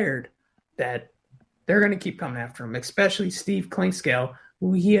prepared that they're going to keep coming after him, especially Steve Clinkscale,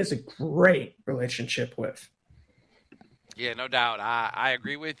 who he has a great relationship with. Yeah, no doubt. I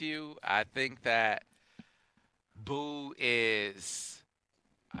agree with you. I think that Boo is,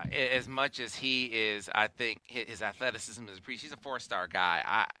 as much as he is, I think his athleticism is appreciated. He's a 4-star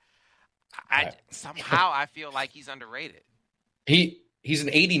guy. Somehow I feel like he's underrated. He's an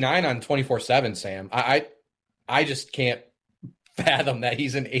 89 on 24/7, Sam. I just can't fathom that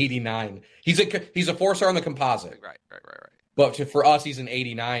he's an 89. He's a 4-star on the composite. Right. But for us, he's an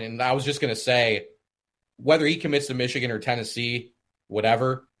 89. And I was just going to say, whether he commits to Michigan or Tennessee,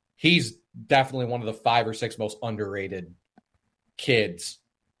 whatever, he's definitely one of the 5 or 6 most underrated kids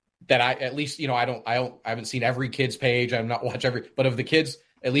that I haven't seen every kid's page. I'm not watch every, but of the kids,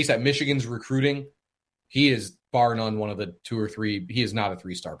 at least at Michigan's recruiting, he is bar none one of the 2 or 3. He is not a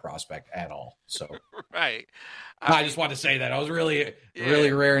 3-star prospect at all. So right. I just wanted to say that. I was really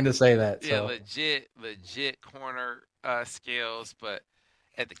raring to say that. Yeah, so. legit corner skills. But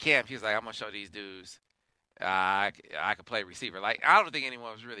at the camp, he was like, I'm going to show these dudes I could play receiver. Like, I don't think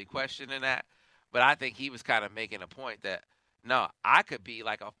anyone was really questioning that. But I think he was kind of making a point that, no, I could be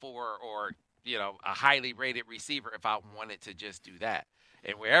like a 4 or, a highly rated receiver if I wanted to just do that.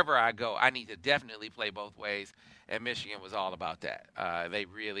 And wherever I go, I need to definitely play both ways. And Michigan was all about that. They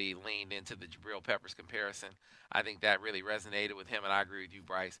really leaned into the Jabril Peppers comparison. I think that really resonated with him, and I agree with you,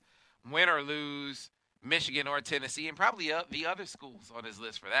 Bryce. Win or lose, Michigan or Tennessee, and probably the other schools on his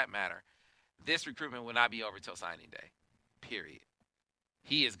list for that matter, this recruitment will not be over till signing day, period.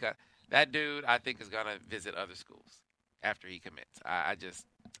 He is got that dude. I think is going to visit other schools after he commits. I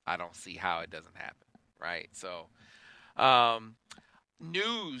don't see how it doesn't happen, right? So,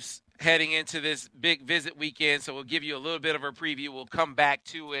 news heading into this big visit weekend. So we'll give you a little bit of a preview. We'll come back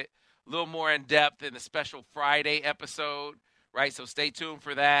to it a little more in depth in the special Friday episode, right? So stay tuned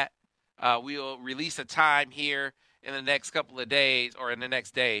for that. We'll release a time here in the next couple of days or in the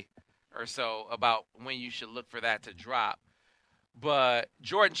next day or so about when you should look for that to drop. But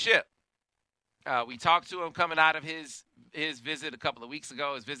Jordan Shipp, we talked to him coming out of his visit a couple of weeks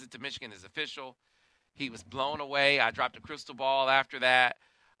ago. His visit to Michigan is official. He was blown away. I dropped a crystal ball after that.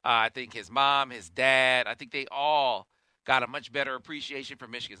 I think his mom, his dad, I think they all got a much better appreciation for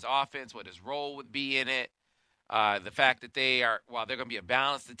Michigan's offense, what his role would be in it. The fact that while they're going to be a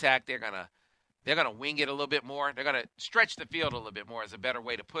balanced attack, they're going to wing it a little bit more. They're going to stretch the field a little bit more is a better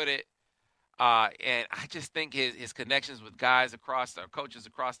way to put it. And I just think his connections with guys coaches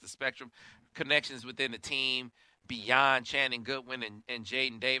across the spectrum, connections within the team beyond Channing Goodwin and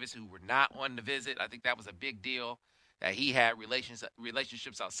Jaden Davis, who were not on the visit. I think that was a big deal that he had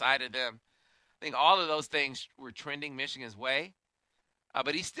relationships outside of them. I think all of those things were trending Michigan's way.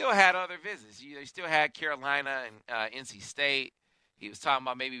 But he still had other visits. He still had Carolina and NC State. He was talking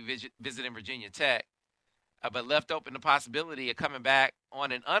about maybe visiting Virginia Tech, but left open the possibility of coming back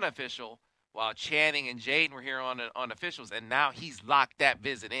on an unofficial while Channing and Jaden were here on officials, and now he's locked that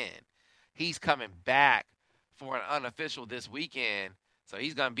visit in. He's coming back for an unofficial this weekend, so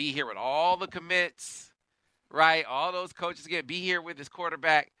he's going to be here with all the commits, right? All those coaches going to be here with his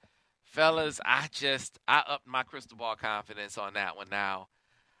quarterback. Fellas, I upped my crystal ball confidence on that one now.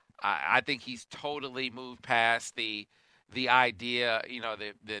 I think he's totally moved past the idea,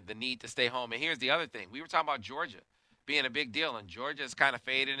 the need to stay home. And here's the other thing. We were talking about Georgia being a big deal, and Georgia's kind of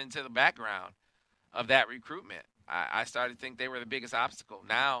faded into the background of that recruitment. I started to think they were the biggest obstacle.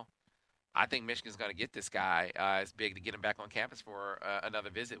 Now I think Michigan's going to get this guy. It's big to get him back on campus for another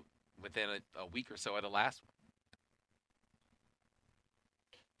visit within a week or so of the last one.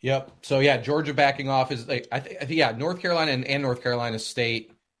 Yep. So yeah, Georgia backing off is like I think North Carolina and North Carolina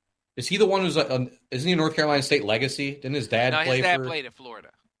State. Is he the one who's isn't he a North Carolina State legacy? Didn't his dad play? No, his dad played at Florida.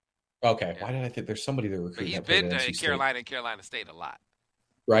 Okay. Yeah. Why did I think there's somebody there recruiting? He's been to Carolina and Carolina State a lot.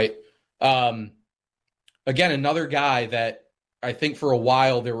 Right. Again, another guy that I think for a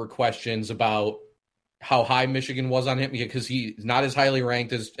while there were questions about how high Michigan was on him because he's not as highly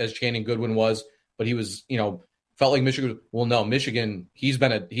ranked as Channing Goodwin was, but he was, felt like Michigan. Well, no, Michigan, he's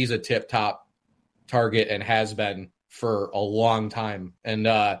a tip top target and has been for a long time. And,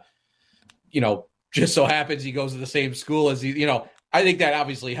 just so happens he goes to the same school as he, I think that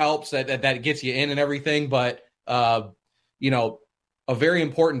obviously helps that gets you in and everything. But, a very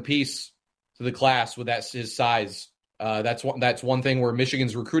important piece to the class with his size. That's one thing where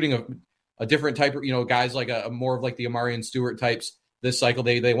Michigan's recruiting a different type of, guys like a more of like the Amarian Stewart types this cycle.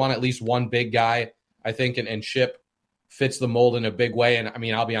 They want at least one big guy, I think, and Shipp fits the mold in a big way. And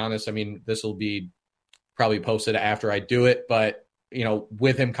I'll be honest, this will be probably posted after I do it, but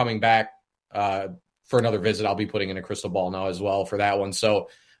with him coming back for another visit, I'll be putting in a crystal ball now as well for that one. So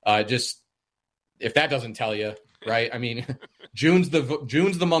just if that doesn't tell you, right? June's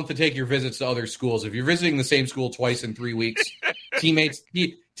the month to take your visits to other schools. If you're visiting the same school twice in 3 weeks,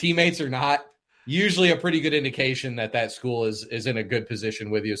 teammates are not usually a pretty good indication that school is in a good position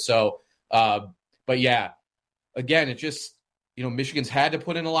with you. So, but yeah, again, it just, Michigan's had to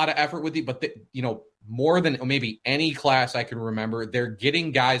put in a lot of effort with you, but more than maybe any class I can remember, they're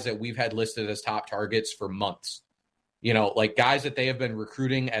getting guys that we've had listed as top targets for months, like guys that they have been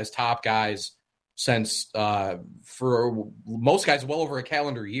recruiting as top guys since for most guys, well over a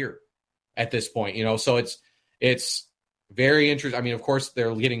calendar year at this point, so it's very interesting. Of course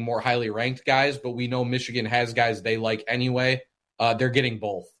they're getting more highly ranked guys, but we know Michigan has guys they like anyway. They're getting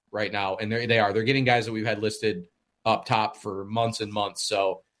both right now. And they're getting guys that we've had listed up top for months and months.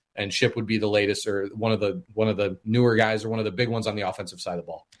 So, and Shipp would be the latest or one of the newer guys or one of the big ones on the offensive side of the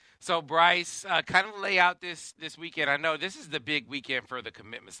ball. So Bryce, kind of lay out this weekend. I know this is the big weekend for the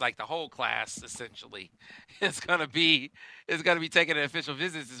commitments. Like the whole class essentially is going to be taking an official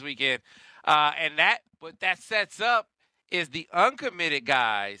visit this weekend. What that sets up is the uncommitted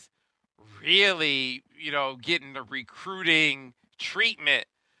guys really, getting the recruiting treatment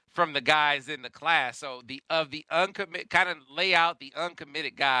from the guys in the class. So kind of lay out the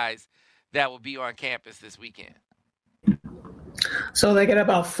uncommitted guys that will be on campus this weekend. So they get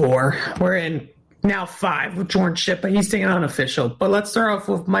about 4. We're in now 5 with Jordan Shipp, but he's taking unofficial. But let's start off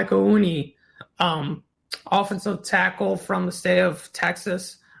with Michael Ooney, offensive tackle from the state of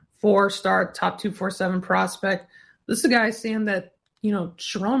Texas, 4-star, top 247 prospect. This is a guy saying that,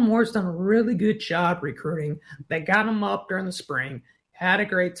 Sharon Moore's done a really good job recruiting. They got him up during the spring, had a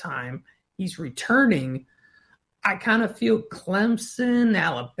great time. He's returning. I kind of feel Clemson,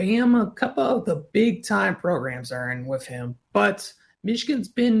 Alabama, a couple of the big-time programs are in with him. But Michigan's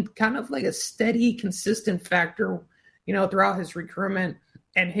been kind of like a steady, consistent factor, throughout his recruitment.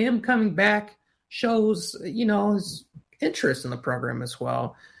 And him coming back shows, his interest in the program as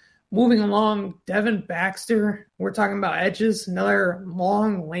well. Moving along, Devin Baxter. We're talking about edges, another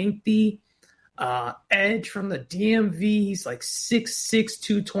long, lengthy edge from the DMV. He's like 6'6",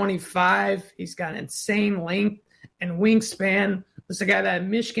 225. He's got insane length and wingspan. This is a guy that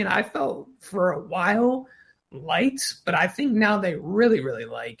Michigan, I felt for a while, liked, but I think now they really, really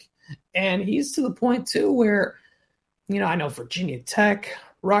like. And he's to the point, too, where, I know Virginia Tech,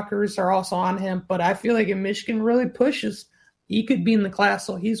 Rutgers are also on him, but I feel like if Michigan really pushes, he could be in the class.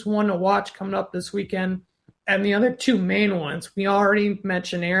 So he's one to watch coming up this weekend. And the other two main ones, we already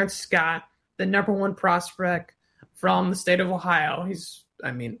mentioned Aaron Scott, the number one prospect from the state of Ohio. He's,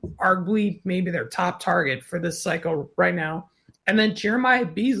 arguably maybe their top target for this cycle right now. And then Jeremiah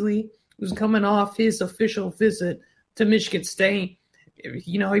Beasley, who's coming off his official visit to Michigan State.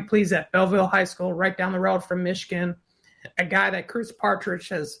 He plays at Belleville High School right down the road from Michigan. A guy that Chris Partridge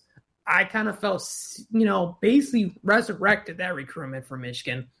has, I kind of felt, basically resurrected that recruitment for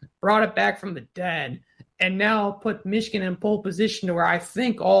Michigan, brought it back from the dead, and now put Michigan in pole position to where I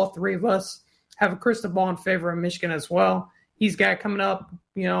think all three of us have a crystal ball in favor of Michigan as well. He's got coming up,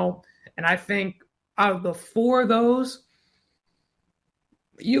 and I think out of the four of those,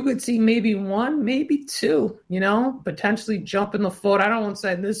 you could see maybe one, maybe two, potentially jump in the fold. I don't want to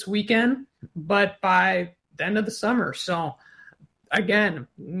say this weekend, but by the end of the summer. So, again,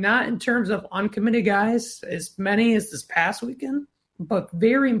 not in terms of uncommitted guys, as many as this past weekend, but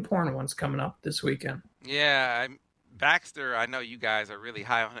very important ones coming up this weekend. Yeah, Baxter, I know you guys are really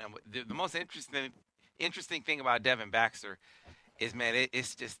high on him. The most interesting thing about Devin Baxter is, man,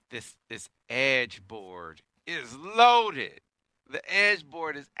 it's just this edge board is loaded. The edge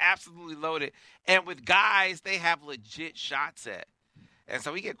board is absolutely loaded. And with guys, they have legit shots at. And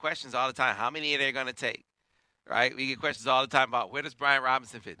so we get questions all the time. How many are they going to take? Right? We get questions all the time about where does Brian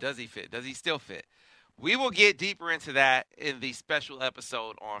Robinson fit? Does he fit? Does he still fit? We will get deeper into that in the special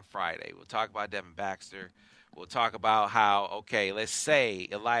episode on Friday. We'll talk about Devin Baxter. We'll talk about how, let's say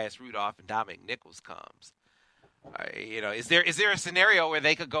Elias Rudolph and Dominic Nichols comes. Is there a scenario where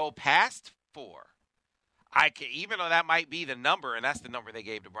they could go past 4? Even though that might be the number, and that's the number they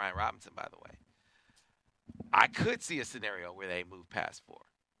gave to Brian Robinson, by the way. I could see a scenario where they move past 4,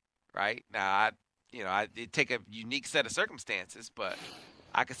 right? Now, it'd take a unique set of circumstances, but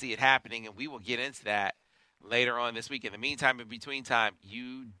I could see it happening, and we will get into that later on this week. In the meantime, in between time,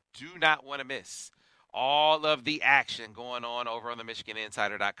 you do not want to miss all of the action going on over on the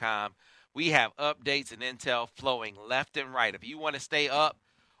MichiganInsider.com. We have updates and intel flowing left and right. If you want to stay up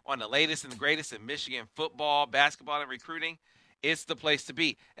on the latest and the greatest in Michigan football, basketball, and recruiting, it's the place to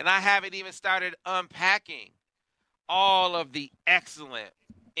be. And I haven't even started unpacking all of the excellent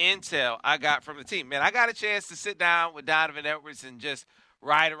intel I got from the team. Man, I got a chance to sit down with Donovan Edwards and just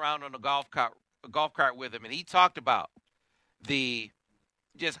ride around on a golf cart with him. And he talked about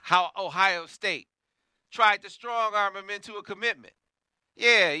how Ohio State tried to strong-arm him into a commitment.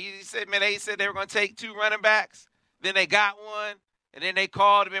 Yeah, he said they were going to take 2 running backs. Then they got one. And then they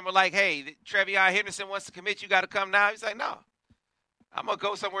called him and were like, hey, Trevion Henderson wants to commit. You got to come now. He's like, no. I'm going to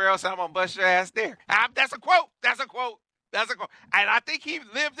go somewhere else. I'm going to bust your ass there. That's a quote. And I think he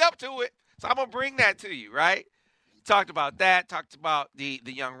lived up to it. So I'm going to bring that to you, right? Talked about that. Talked about the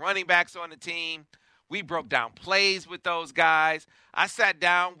young running backs on the team. We broke down plays with those guys. I sat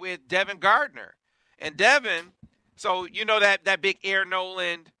down with Devin Gardner. And Devin, so that big Air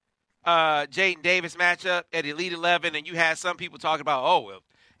Noland, Jaden Davis matchup at Elite 11, and you had some people talking about,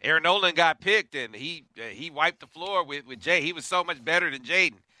 Aaron Nolan got picked, and he wiped the floor with Jay. He was so much better than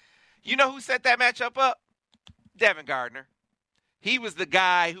Jaden. You know who set that matchup up? Devin Gardner. He was the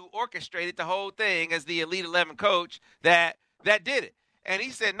guy who orchestrated the whole thing as the Elite 11 coach that did it. And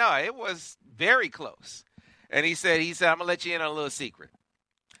he said, no, it was very close. And he said, I'm going to let you in on a little secret.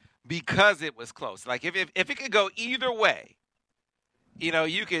 Because it was close. Like, if it could go either way,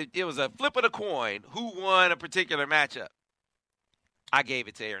 it was a flip of the coin who won a particular matchup. I gave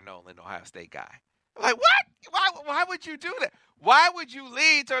it to Aaron Nolan, Ohio State guy. I'm like, what? Why would you do that? Why would you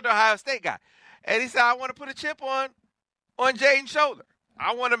lead toward the Ohio State guy? And he said, I want to put a chip on Jaden's shoulder.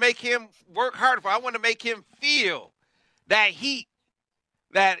 I want to make him work harder. I want to make him feel that heat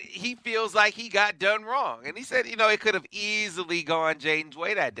that he feels like he got done wrong. And he said, it could have easily gone Jaden's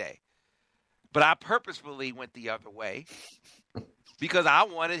way that day. But I purposefully went the other way because I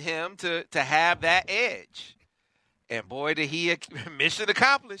wanted him to have that edge. And boy, did he mission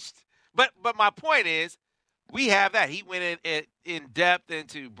accomplished. But my point is, we have that. He went in depth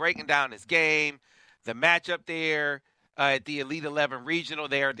into breaking down his game, the matchup there at the Elite 11 Regional.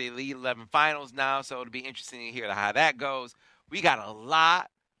 They are at the Elite 11 Finals now, so it'll be interesting to hear how that goes. We got a lot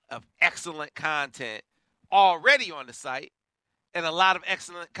of excellent content already on the site and a lot of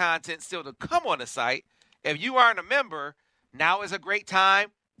excellent content still to come on the site. If you aren't a member, now is a great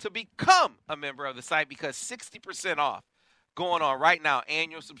time to become a member of the site because 60% off going on right now.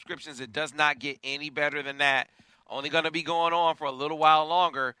 Annual subscriptions, it does not get any better than that. Only going to be going on for a little while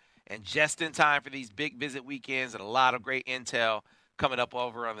longer and just in time for these big visit weekends and a lot of great intel coming up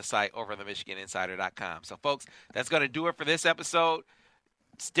over on the site, over on the MichiganInsider.com. So, folks, that's going to do it for this episode.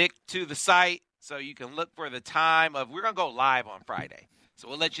 Stick to the site so you can look for the time of – we're going to go live on Friday. So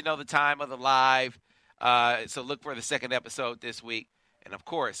we'll let you know the time of the live. So look for the second episode this week. And, of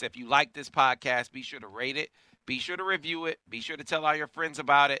course, if you like this podcast, be sure to rate it. Be sure to review it. Be sure to tell all your friends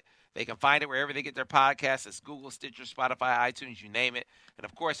about it. They can find it wherever they get their podcasts. It's Google, Stitcher, Spotify, iTunes, you name it. And,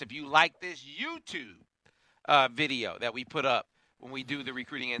 of course, if you like this YouTube video that we put up when we do the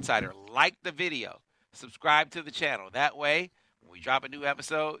Recruiting Insider, like the video, subscribe to the channel. That way, when we drop a new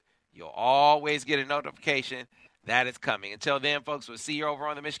episode, you'll always get a notification that it's coming. Until then, folks, we'll see you over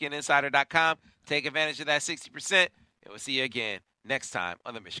on the MichiganInsider.com. Take advantage of that 60%, and we'll see you again next time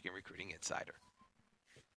on the Michigan Recruiting Insider.